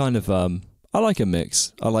 I kind of I like a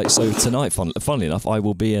mix. So tonight, funnily enough, I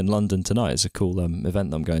will be in London tonight. It's a cool event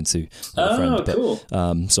that I'm going to with a friend.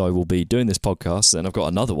 Cool. So I will be doing this podcast, and I've got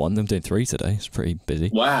another one. I'm doing 3 today. It's pretty busy.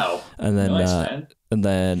 Wow. And then nice, man. And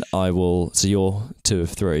then I will. So you're 2 of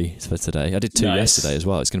 3 for today. I did 2 yesterday as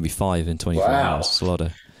well. It's going to be 5 in 24 hours. It's a lot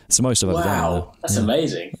of. It's the most I've ever done. Wow, that's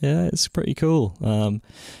amazing. Yeah, it's pretty cool. And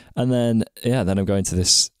then I'm going to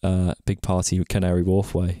this big party with Canary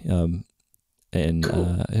Wharf Way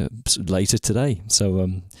later today. So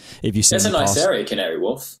if you see, that's a nice area, Canary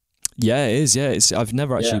Wharf. Yeah, it is. Yeah, I've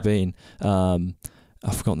never actually been.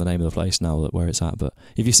 I've forgotten the name of the place now where it's at. But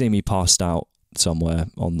if you see me passed out somewhere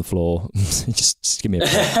on the floor, just give me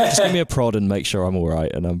a prod and make sure I'm all right,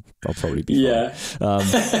 and I'll probably be fine.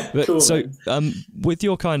 But cool, so with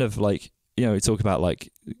your kind of like, you know, talk about like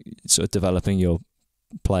sort of developing your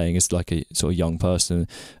playing as like a sort of young person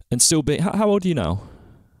and still being, how old are you now?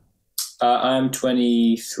 I'm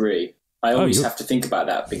 23. I always have to think about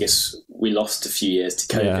that because we lost a few years to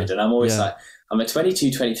COVID, and I'm always like, I'm a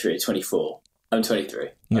 22, 23, 24. I'm 23.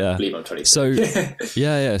 I believe I'm 23. So,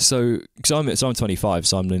 yeah. So, because I'm 25,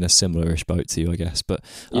 so I'm in a similar-ish boat to you, I guess. But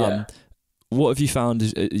what have you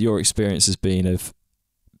found your experience has been of,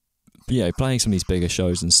 you know, playing some of these bigger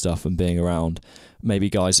shows and stuff, and being around maybe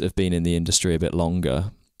guys that have been in the industry a bit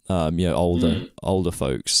longer, you know, older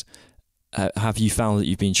folks? Have you found that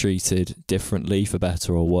you've been treated differently, for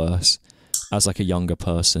better or worse, as like a younger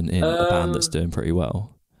person in a band that's doing pretty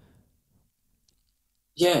well?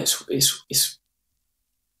 Yeah, it's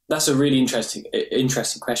that's a really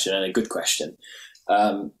interesting question, and a good question.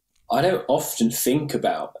 I don't often think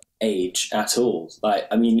about age at all. Like,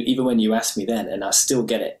 I mean, even when you asked me then, and I still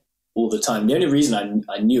get it all the time. The only reason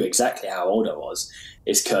I knew exactly how old I was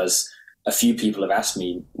is because a few people have asked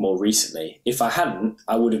me more recently. If I hadn't,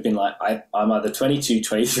 I would have been like, I'm either 22,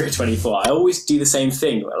 23, 24. I always do the same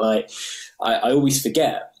thing. Like, I always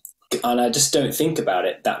forget, and I just don't think about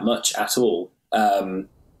it that much at all.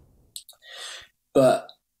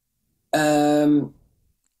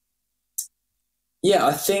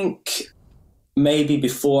 I think maybe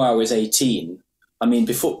before I was 18, I mean,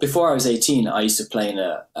 before I was 18, I used to play in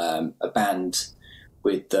a band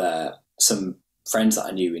with some friends that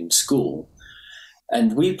I knew in school,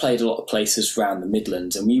 and we played a lot of places around the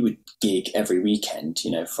Midlands, and we would gig every weekend,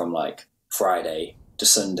 you know, from like Friday to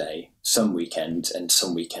Sunday, some weekends, and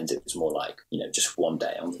some weekends it was more like, you know, just one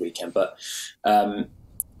day on the weekend. But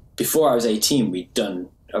before I was 18, we'd done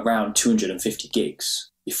around 250 gigs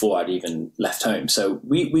before I'd even left home. So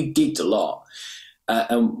we gigged a lot.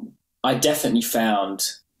 And I definitely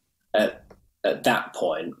found at that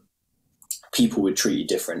point, people would treat you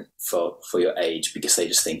different for your age because they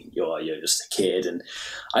just think you're just a kid. And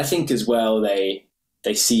I think as well, they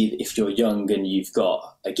see if you're young and you've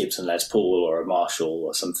got a Gibson Les Paul or a Marshall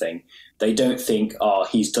or something, they don't think, oh,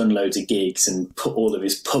 he's done loads of gigs and put all of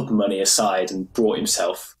his pub money aside and brought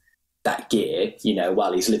himself that gear, you know,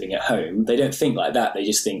 while he's living at home. They don't think like that. They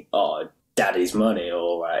just think, oh, daddy's money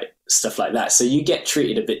or stuff like that. So you get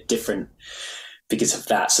treated a bit different because of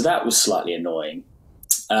that. So that was slightly annoying.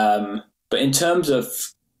 But in terms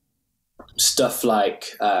of stuff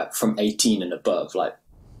like from 18 and above, like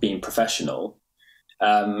being professional,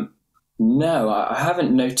 no, I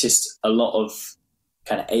haven't noticed a lot of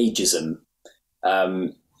kind of ageism.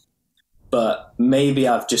 But maybe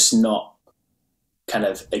I've just not kind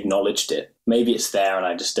of acknowledged it. Maybe it's there and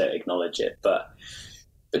I just don't acknowledge it. But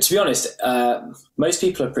to be honest, most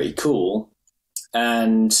people are pretty cool.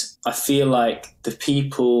 And I feel like the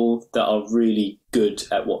people that are really good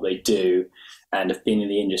at what they do and have been in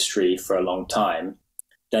the industry for a long time,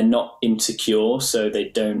 they're not insecure, so they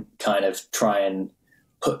don't kind of try and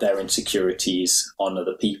put their insecurities on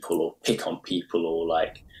other people or pick on people or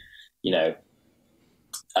like, you know,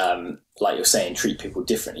 like you're saying, treat people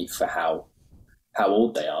differently for how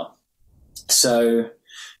old they are. So,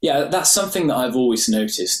 yeah, that's something that I've always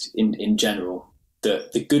noticed in general.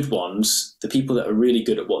 The good ones, the people that are really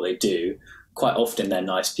good at what they do, quite often they're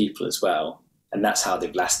nice people as well. And that's how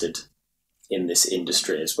they've lasted in this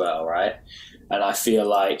industry as well, right? And I feel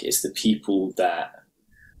like it's the people that,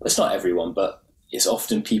 well, it's not everyone, but it's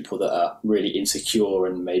often people that are really insecure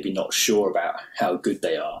and maybe not sure about how good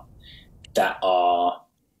they are, that are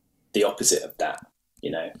the opposite of that,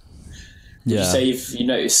 you know? Would you say you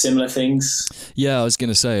noticed similar things? Yeah, I was going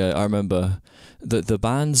to say, I remember the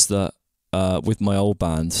bands that, with my old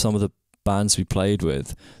band, some of the bands we played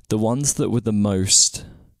with, the ones that were the most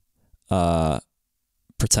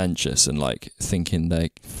pretentious and like thinking they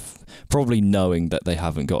probably knowing that they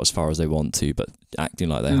haven't got as far as they want to, but acting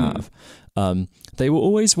like they have. They were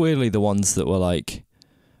always weirdly the ones that were like,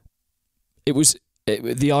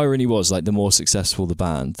 the irony was like the more successful the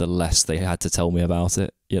band, the less they had to tell me about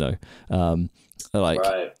it, you know.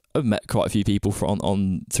 Right. I've met quite a few people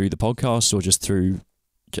on through the podcast or just through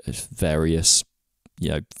various, you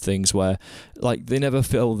know, things where like they never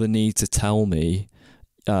feel the need to tell me,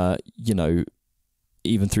 you know,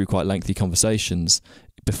 even through quite lengthy conversations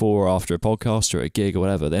before or after a podcast or a gig or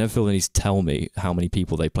whatever, they never feel the need to tell me how many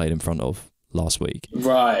people they played in front of last week.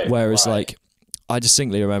 Right. Whereas like, I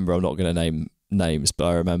distinctly remember, I'm not going to name names, but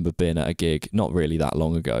I remember being at a gig not really that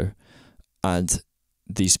long ago, and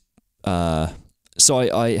these so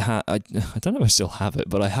I don't know if I still have it,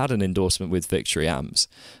 but I had an endorsement with Victory Amps,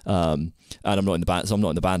 and I'm not in the band, so I'm not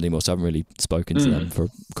in the band anymore, so I haven't really spoken to them for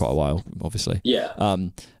quite a while, obviously. Yeah.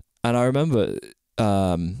 And I remember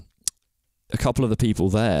a couple of the people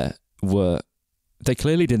there they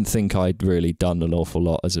clearly didn't think I'd really done an awful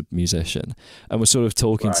lot as a musician, and were sort of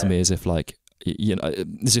talking to me as if like, you know,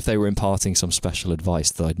 as if they were imparting some special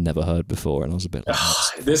advice that I'd never heard before, and I was a bit like,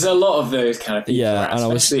 there's a lot of those kind of people,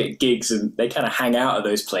 especially at gigs, and they kind of hang out at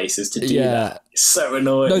those places to do that. It's so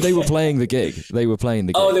annoying. No, they were playing the gig. Oh, they were playing.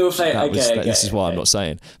 Okay. This is what I'm not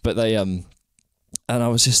saying, but they and I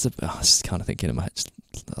was just kind of thinking in my head,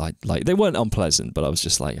 like they weren't unpleasant, but I was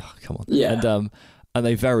just like, oh, come on. Yeah. And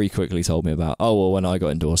they very quickly told me about, when I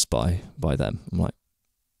got endorsed by them. I'm like,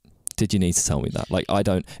 did you need to tell me that? Like,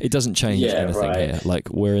 it doesn't change anything here. Like,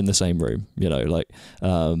 we're in the same room, you know, like,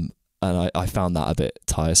 and I found that a bit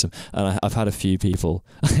tiresome. And I've had a few people,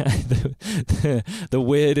 the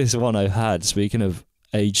weirdest one I've had, speaking of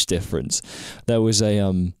age difference, there was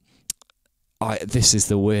this is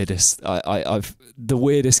the weirdest, the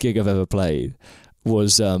weirdest gig I've ever played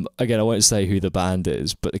was, again, I won't say who the band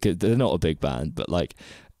is, but they're not a big band, but like,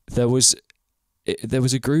 there was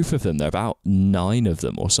a group of them. There were about 9 of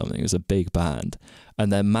them or something. It was a big band,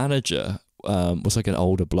 and their manager was like an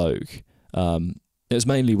older bloke. It was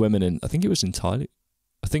mainly women I think it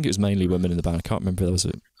was mainly women in the band. I can't remember if there was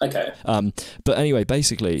okay. But anyway,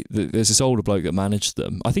 basically, there's this older bloke that managed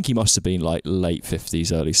them. I think he must have been like late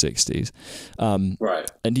 50s, early 60s.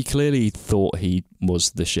 Right. And he clearly thought he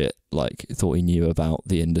was the shit. Like, thought he knew about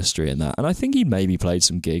the industry and that. And I think he'd maybe played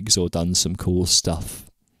some gigs or done some cool stuff.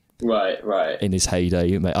 Right. In his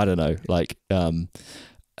heyday, I don't know, like, and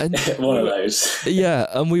one of those. Yeah,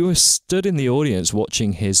 and we were stood in the audience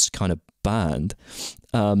watching his kind of band,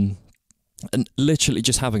 and literally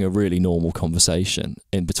just having a really normal conversation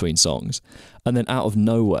in between songs, and then out of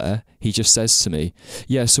nowhere, he just says to me,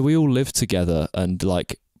 "Yeah, so we all live together and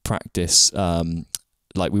like practice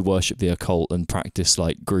like we worship the occult and practice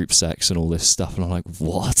like group sex and all this stuff. And I'm like,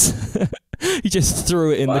 what? He just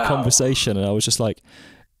threw it in the conversation, and I was just like,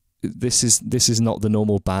 this is not the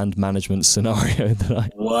normal band management scenario that I.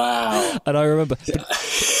 Wow. And I remember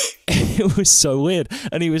it was so weird,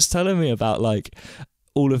 and he was telling me about like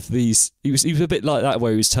all of these. He was a bit like that,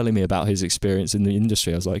 where he was telling me about his experience in the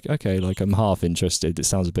industry. I was like, okay, like I'm half interested. It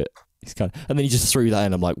sounds a bit. He's kind of, and then he just threw that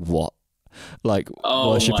in. I'm like, what? Like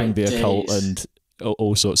worshipping the occult and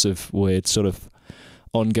all sorts of weird sort of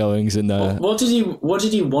ongoings in there. What did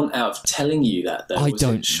he want out of telling you that though? Was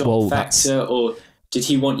it shock factor, or did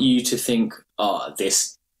he want you to think, oh,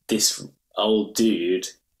 this old dude,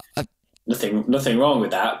 nothing wrong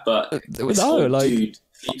with that, but this old dude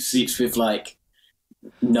sleeps with like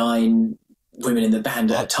 9 women in the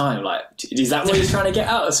band at a time. Like, is that what he was trying to get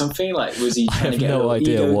out or something? Like, was he trying to get an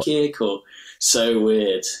ego kick, or so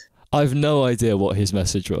weird? I've no idea what his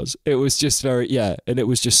message was. It was just very, and it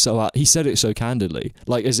was just so, he said it so candidly,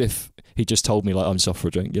 like as if he just told me like, I'm soft for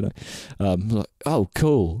a drink, you know? Like, oh,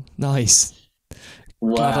 cool. Nice.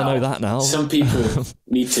 Wow. Glad I know that now. Some people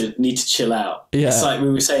need to chill out. Yeah. It's like we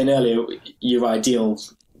were saying earlier, your ideal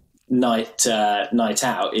night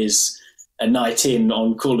out is a night in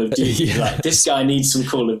on Call of Duty. Yeah. Like, this guy needs some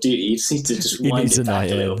Call of Duty. He just needs to just wind it back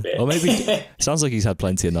a little bit. Or maybe sounds like he's had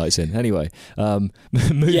plenty of nights in. Anyway, moving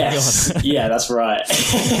on. Yeah, that's right.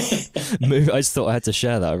 I just thought I had to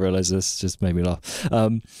share that. I realised this just made me laugh.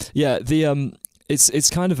 It's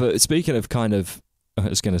kind of speaking of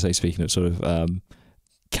sort of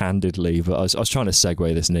candidly, but I was trying to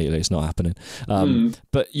segue this neatly. It's not happening.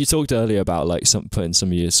 But you talked earlier about like putting some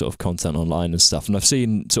of your sort of content online and stuff, and I've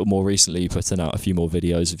seen sort of more recently you putting out a few more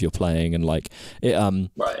videos of your playing, and like it.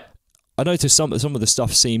 Right. I noticed some of the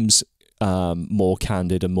stuff seems more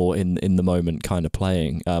candid and more in the moment kind of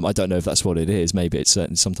playing. I don't know if that's what it is. Maybe it's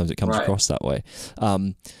sometimes it comes across that way.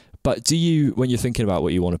 But do you, when you're thinking about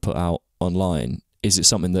what you want to put out online, is it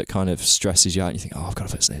something that kind of stresses you out and you think, oh, I've got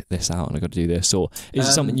to put this out and I've got to do this? Or is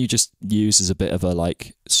it something you just use as a bit of a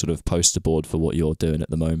like sort of poster board for what you're doing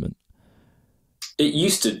at the moment? It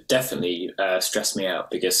used to definitely stress me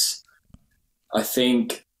out, because I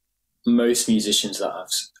think most musicians that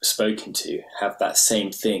I've spoken to have that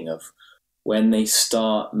same thing of when they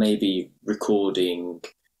start maybe recording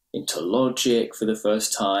into Logic for the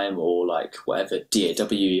first time, or like whatever DAW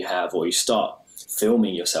you have, or you start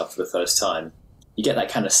filming yourself for the first time, you get that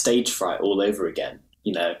kind of stage fright all over again,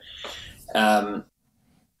 you know? And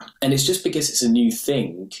it's just because it's a new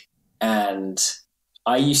thing. And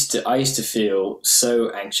I used to feel so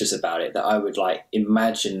anxious about it that I would like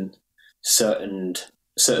imagine certain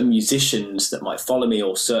musicians that might follow me,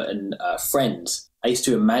 or certain friends. I used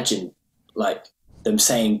to imagine like them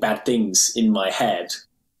saying bad things in my head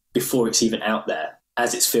before it's even out there,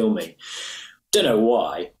 as it's filming. Don't know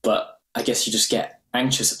why, but I guess you just get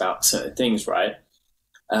anxious about certain things, right?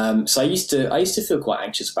 So I used to feel quite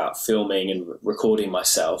anxious about filming and recording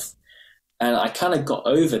myself, and I kind of got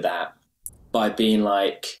over that by being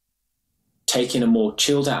like taking a more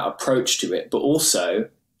chilled out approach to it, but also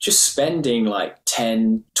just spending like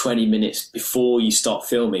 10, 20 minutes before you start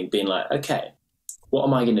filming being like, okay, what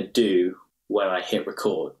am I going to do when I hit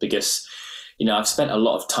record? Because, you know, I've spent a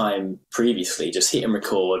lot of time previously just hitting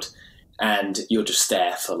record, and you're just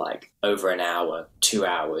there for like over an hour, 2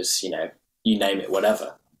 hours, you know, you name it,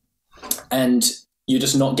 whatever. And you're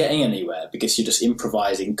just not getting anywhere because you're just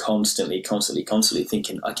improvising constantly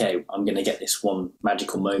thinking, okay, I'm going to get this one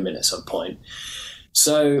magical moment at some point.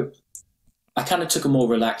 So I kind of took a more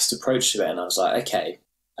relaxed approach to it, and I was like, okay,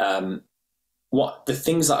 what the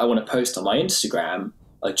things that I want to post on my Instagram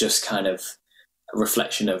are just kind of a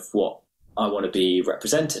reflection of what I want to be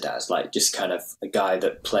represented as, like just kind of a guy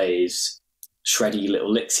that plays shreddy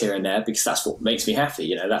little licks here and there because that's what makes me happy,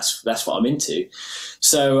 you know, that's what I'm into.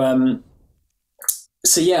 So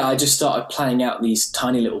yeah, I just started planning out these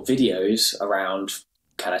tiny little videos around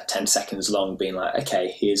kind of 10 seconds long, being like,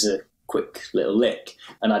 okay, here's a quick little lick,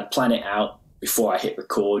 and I'd plan it out before I hit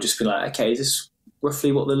record, just be like, okay, is this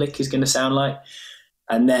roughly what the lick is going to sound like?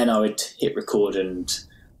 And then I would hit record and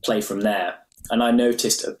play from there. And I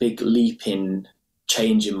noticed a big leap in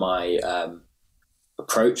change in my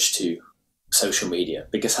approach to social media,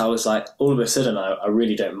 because I was like, all of a sudden I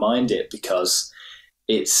really don't mind it because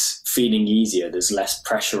it's feeling easier. There's less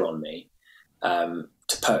pressure on me to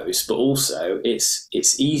post, but also it's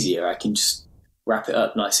easier. I can just wrap it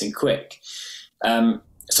up nice and quick.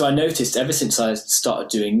 So I noticed ever since I started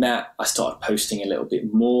doing that, I started posting a little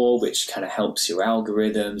bit more, which kind of helps your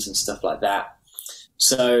algorithms and stuff like that.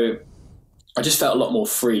 So I just felt a lot more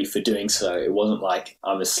free for doing so. It wasn't like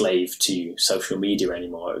I'm a slave to social media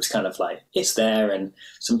anymore. It was kind of like it's there, and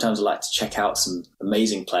sometimes I like to check out some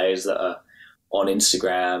amazing players that are on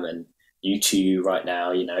Instagram and YouTube right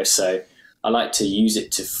now, you know. So I like to use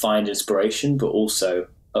it to find inspiration, but also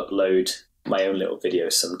upload my own little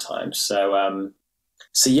videos sometimes. So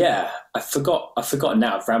yeah, I've forgotten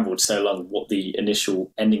now. I've rambled so long what the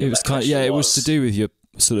initial ending. It was kind of, yeah, it was to do with your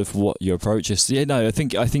sort of what your approach is. Yeah, no, I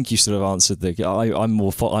think you sort of answered the.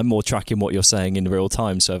 I'm more tracking what you're saying in real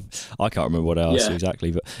time, so I can't remember what I asked you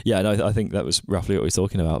exactly. But yeah, no, I think that was roughly what we were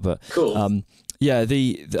talking about. But cool. Yeah,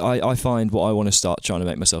 I find what I want to start trying to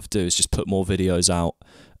make myself do is just put more videos out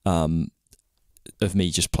of me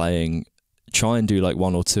just playing. Try and do like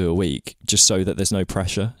 1 or 2 a week, just so that there's no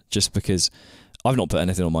pressure. Just because I've not put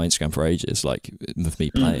anything on my Instagram for ages, like with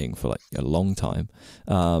me playing for like a long time.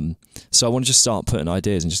 So I want to just start putting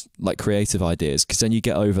ideas and just like creative ideas, because then you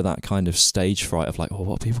get over that kind of stage fright of like, oh,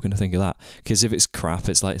 what are people going to think of that? Because if it's crap,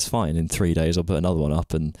 it's like, it's fine. In 3 days, I'll put another one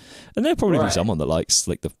up, and there'll probably be someone that likes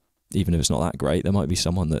like even if it's not that great, there might be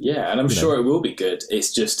someone that... Yeah, and I'm sure it will be good.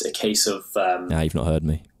 It's just a case of... you've not heard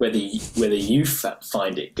me. Whether you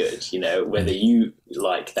find it good, you know, whether you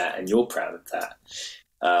like that and you're proud of that.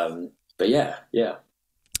 But yeah.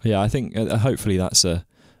 Yeah, I think hopefully that's a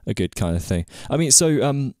good kind of thing. I mean,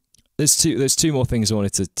 so there's two more things I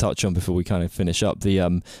wanted to touch on before we kind of finish up.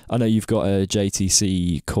 I know you've got a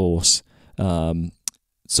JTC course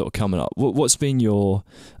sort of coming up. What's been your...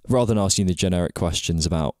 Rather than asking the generic questions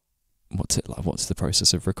about what's it like, what's the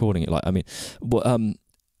process of recording it like, I mean, what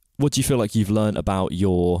do you feel like you've learned about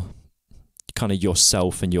your kind of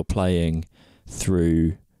yourself and your playing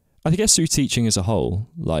through, I guess, through teaching as a whole,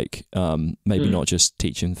 like maybe not just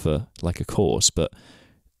teaching for like a course, but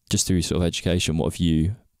just through sort of education? What have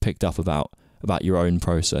you picked up about your own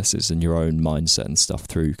processes and your own mindset and stuff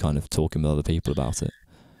through kind of talking with other people about it?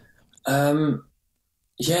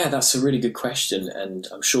 Yeah, that's a really good question, and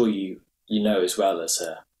I'm sure you know as well as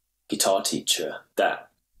a guitar teacher that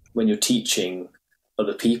when you're teaching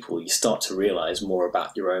other people, you start to realize more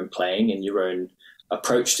about your own playing and your own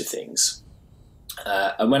approach to things.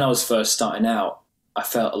 And when I was first starting out, I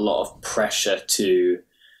felt a lot of pressure to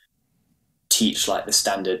teach like the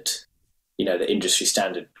standard, you know, the industry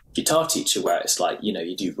standard guitar teacher, where it's like, you know,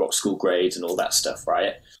 you do rock school grades and all that stuff,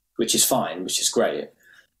 right? Which is fine, which is great.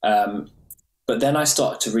 But then I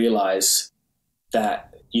started to realize that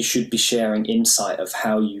you should be sharing insight of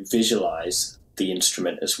how you visualize the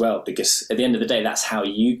instrument as well, because at the end of the day, that's how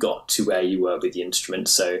you got to where you were with the instrument.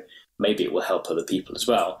 So maybe it will help other people as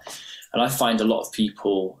well. And I find a lot of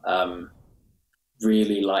people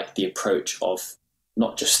really like the approach of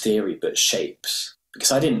not just theory, but shapes,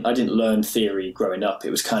 because I didn't learn theory growing up.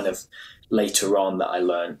 It was kind of later on that I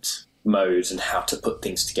learned modes and how to put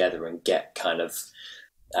things together and get kind of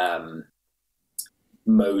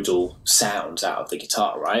modal sounds out of the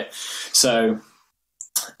guitar, right? So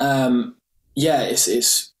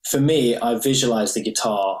it's for me, I visualize the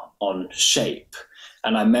guitar on shape,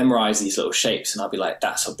 and I memorize these little shapes, and I'll be like,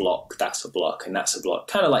 that's a block, that's a block, and that's a block,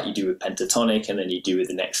 kind of like you do with pentatonic, and then you do with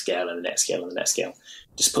the next scale and the next scale and the next scale.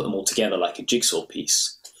 Just put them all together like a jigsaw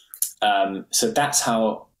piece. So that's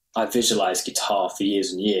how I visualized guitar for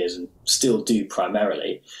years and years, and still do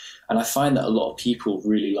primarily. And I find that a lot of people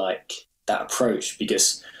really like that approach,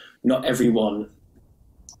 because not everyone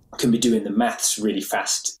can be doing the maths really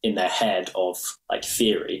fast in their head of like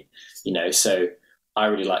theory, you know. So I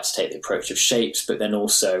really like to take the approach of shapes, but then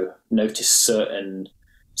also notice certain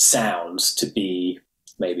sounds to be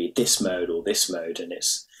maybe this mode or this mode, and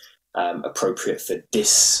it's appropriate for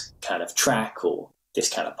this kind of track or this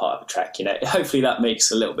kind of part of the track, you know. Hopefully that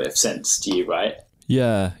makes a little bit of sense to you, right?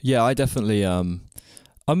 Yeah, I definitely I'm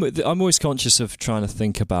always conscious of trying to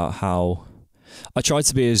think about how I try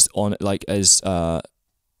to be as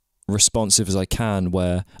responsive as I can,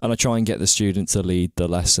 and I try and get the student to lead the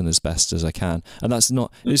lesson as best as I can. And that's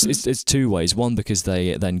not, it's two ways. One, because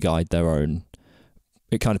they then guide their own,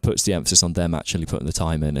 it kind of puts the emphasis on them actually putting the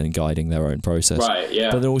time in and guiding their own process. Right,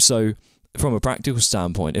 yeah. But then also, from a practical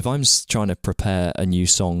standpoint, if I'm trying to prepare a new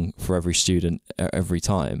song for every student every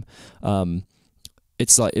time,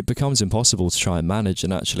 it's like it becomes impossible to try and manage.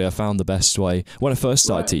 And actually, I found the best way when I first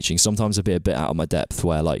started teaching. Sometimes I'd be a bit out of my depth,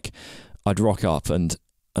 where like I'd rock up and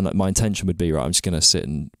like, my intention would be, right, I'm just going to sit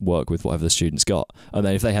and work with whatever the students got. And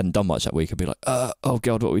then if they hadn't done much that week, I'd be like, oh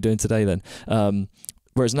God, what are we doing today then?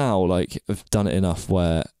 Whereas now, like, I've done it enough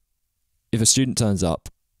where if a student turns up,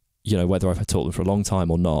 you know, whether I've taught them for a long time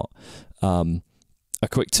or not, a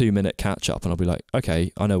quick 2-minute catch up, and I'll be like,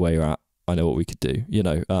 okay, I know where you're at. I know what we could do, you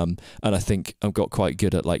know. And I think I've got quite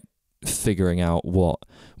good at like figuring out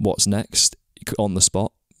what's next on the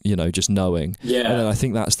spot, just knowing. Yeah. And then I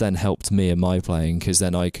think that's then helped me in my playing, because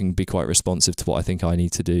then I can be quite responsive to what I think I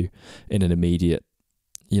need to do in an immediate,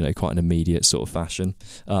 quite an immediate sort of fashion.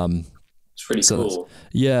 It's pretty cool.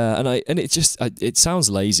 Yeah, and it sounds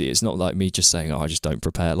lazy. It's not like me just saying, I just don't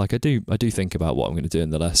prepare. Like I do think about what I'm going to do in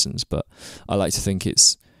the lessons, but I like to think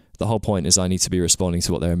the whole point is I need to be responding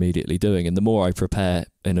to what they're immediately doing. And the more I prepare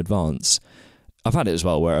in advance, I've had it as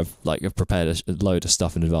well where I've prepared a load of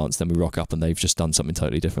stuff in advance, then we rock up and they've just done something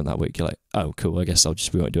totally different that week. You're like, oh, cool, I guess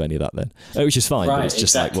we won't do any of that then. Which is fine, but it's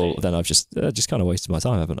just exactly. Like, well, then I've just kind of wasted my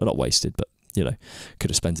time, haven't I? Not wasted, but, could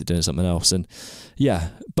have spent it doing something else. And yeah,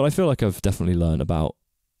 but I feel like I've definitely learned about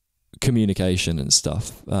communication and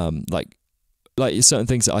stuff. Like certain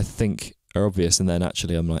things that I think are obvious, and then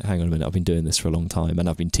actually I'm like, hang on a minute, I've been doing this for a long time and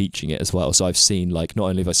I've been teaching it as well, so I've seen, like, not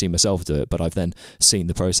only have I seen myself do it, but I've then seen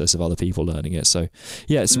the process of other people learning it. So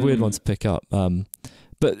yeah, it's a weird one to pick up,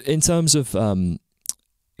 but in terms of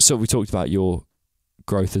so we talked about your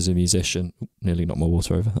growth as a musician. Nearly knocked my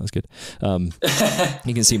water over, that was good.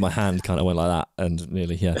 You can see my hand kind of went like that, and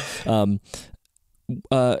nearly, yeah.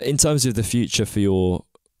 In terms of the future for your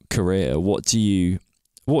career,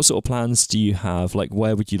 what sort of plans do you have? Like,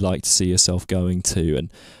 where would you like to see yourself going to,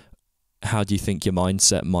 and how do you think your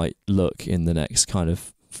mindset might look in the next kind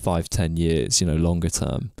of 5-10 years, longer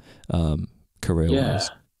term, career-wise?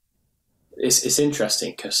 Yeah. It's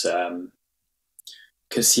interesting because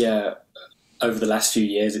over the last few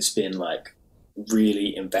years, it's been like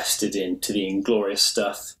really invested into the Inglorious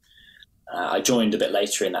stuff. I joined a bit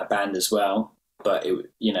later in that band as well, but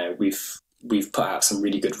we've put out some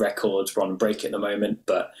really good records. We're on break at the moment,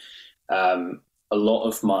 but a lot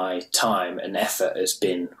of my time and effort has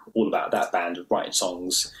been all about that band, writing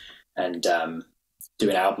songs and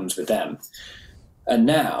doing albums with them. And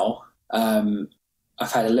now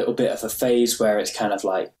I've had a little bit of a phase where it's kind of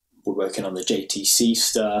like we're working on the JTC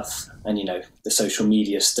stuff and, the social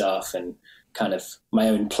media stuff and kind of my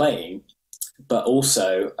own playing. But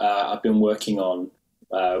also I've been working on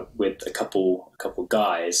with a couple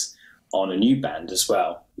guys on a new band as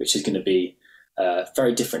well, which is going to be a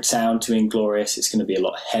very different sound to Inglorious. It's going to be a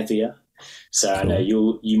lot heavier. So cool. I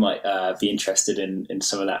know you might be interested in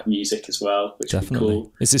some of that music as well, which definitely would be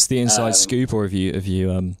cool. Is this the inside scoop, or have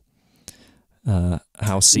you how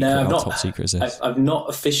top secret is this? I've not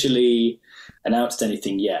officially announced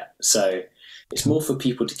anything yet. So it's more for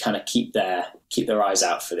people to kind of keep their eyes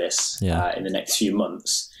out for this in the next few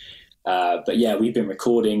months. But yeah, we've been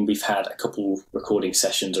recording. We've had a couple recording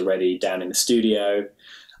sessions already down in the studio.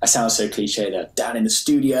 I sound so cliche there, down in the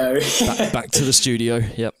studio. back to the studio,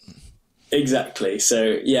 yep. Exactly.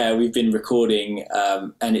 So yeah, we've been recording,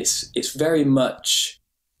 and it's very much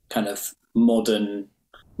kind of modern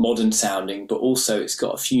sounding, but also it's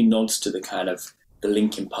got a few nods to the kind of the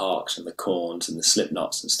Linkin Parks and the Korns and the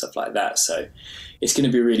Slipknots and stuff like that. So it's going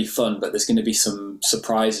to be really fun, but there's going to be some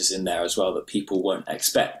surprises in there as well that people won't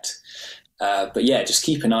expect. But yeah, just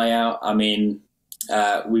keep an eye out. I mean,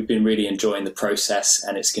 we've been really enjoying the process,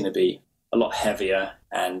 and it's going to be a lot heavier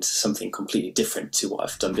and something completely different to what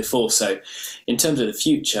I've done before. So in terms of the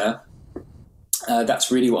future,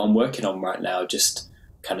 that's really what I'm working on right now, just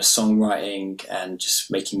kind of songwriting and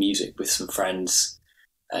just making music with some friends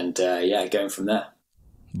and going from there.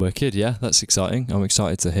 Wicked, yeah, that's exciting. I'm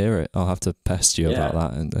excited to hear it. I'll have to pest you about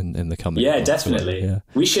that in the coming months. Definitely. Yeah.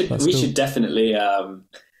 We should definitely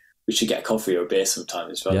we should get a coffee or a beer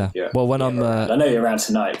sometime as well. Yeah. Well, when I'm I know you're around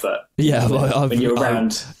tonight, but when you're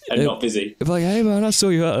around and not busy. If like, hey man, I saw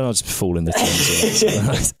you out, and I'll just fall in the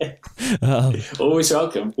Thames. Always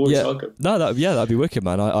welcome. Welcome. No, that'd be wicked,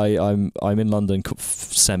 man. I'm in London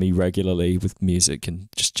semi regularly with music and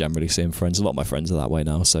just generally seeing friends. A lot of my friends are that way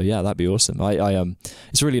now, so yeah, that'd be awesome.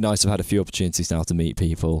 It's really nice. I've had a few opportunities now to meet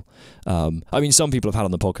people. I mean, some people I've had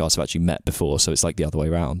on the podcast have actually met before, so it's like the other way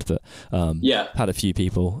around. But had a few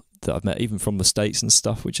people that I've met even from the States and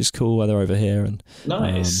stuff, which is cool, where they're over here, and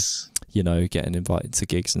nice. Getting invited to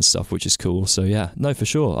gigs and stuff, which is cool. So yeah, no, for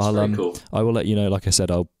sure. Cool. I will let you know. Like I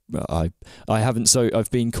said, I haven't. So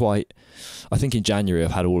I've been quite. I think in January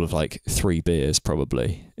I've had all of like 3 beers,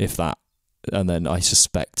 probably, if that. And then I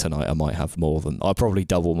suspect tonight I might have more than. I'll probably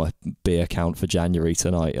double my beer count for January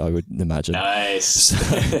tonight, I would imagine. Nice.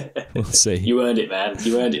 So, we'll see. You earned it, man.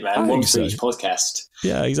 One for each podcast.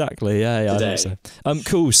 Yeah, exactly. Yeah, I think so.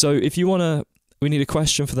 Cool. So if you want we need a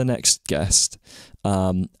question for the next guest,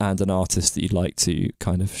 and an artist that you'd like to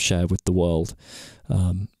kind of share with the world.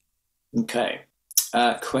 Okay.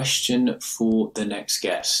 Question for the next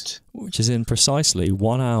guest. Which is in precisely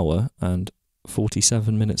 1 hour and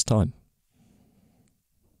 47 minutes time.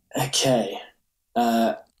 Okay.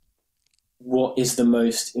 what is the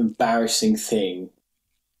most embarrassing thing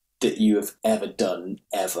that you have ever done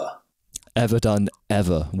ever? Ever done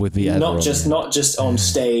ever would be ever. Not just on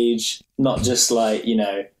stage, not just like, you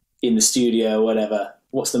know, in the studio, whatever.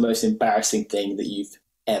 What's the most embarrassing thing that you've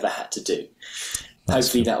ever had to do?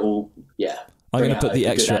 Hopefully that will, yeah. I'm going to put the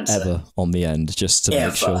extra ever on the end just to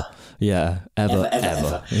make sure. Yeah, ever.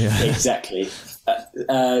 Yeah. Exactly.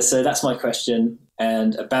 So that's my question.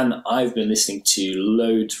 And a band that I've been listening to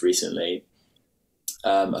loads recently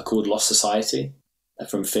are called Lost Society. They're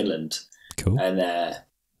from Finland. Cool. And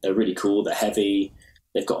they're really cool. They're heavy.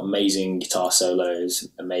 They've got amazing guitar solos,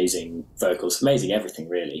 amazing vocals, amazing everything,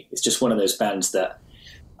 really. It's just one of those bands that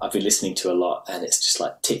I've been listening to a lot, and it's just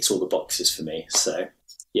like ticks all the boxes for me. So,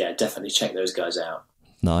 yeah, definitely check those guys out.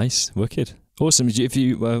 Nice. Wicked. Awesome. If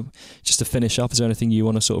you, just to finish up, is there anything you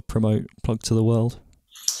want to sort of plug to the world?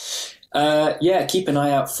 Yeah, keep an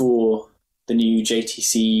eye out for the new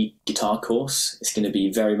JTC guitar course. It's going to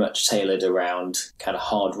be very much tailored around kind of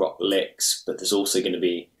hard rock licks, but there's also going to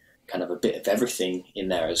be kind of a bit of everything in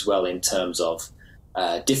there as well in terms of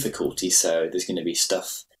difficulty. So there's going to be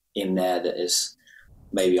stuff in there that is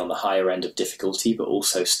maybe on the higher end of difficulty, but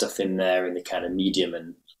also stuff in there in the kind of medium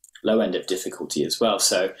and low end of difficulty as well.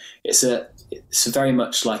 So it's very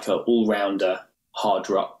much like a all-rounder hard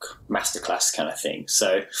rock masterclass kind of thing.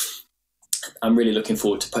 So I'm really looking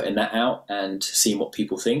forward to putting that out and seeing what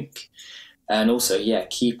people think. And also, yeah,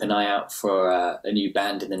 keep an eye out for a new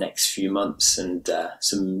band in the next few months and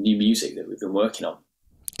some new music that we've been working on.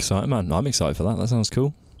 Exciting, man. I'm excited for that. That sounds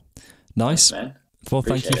cool. Nice. Thanks, man. Well,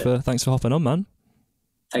 thanks for hopping on, man.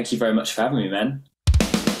 Thank you very much for having me, man.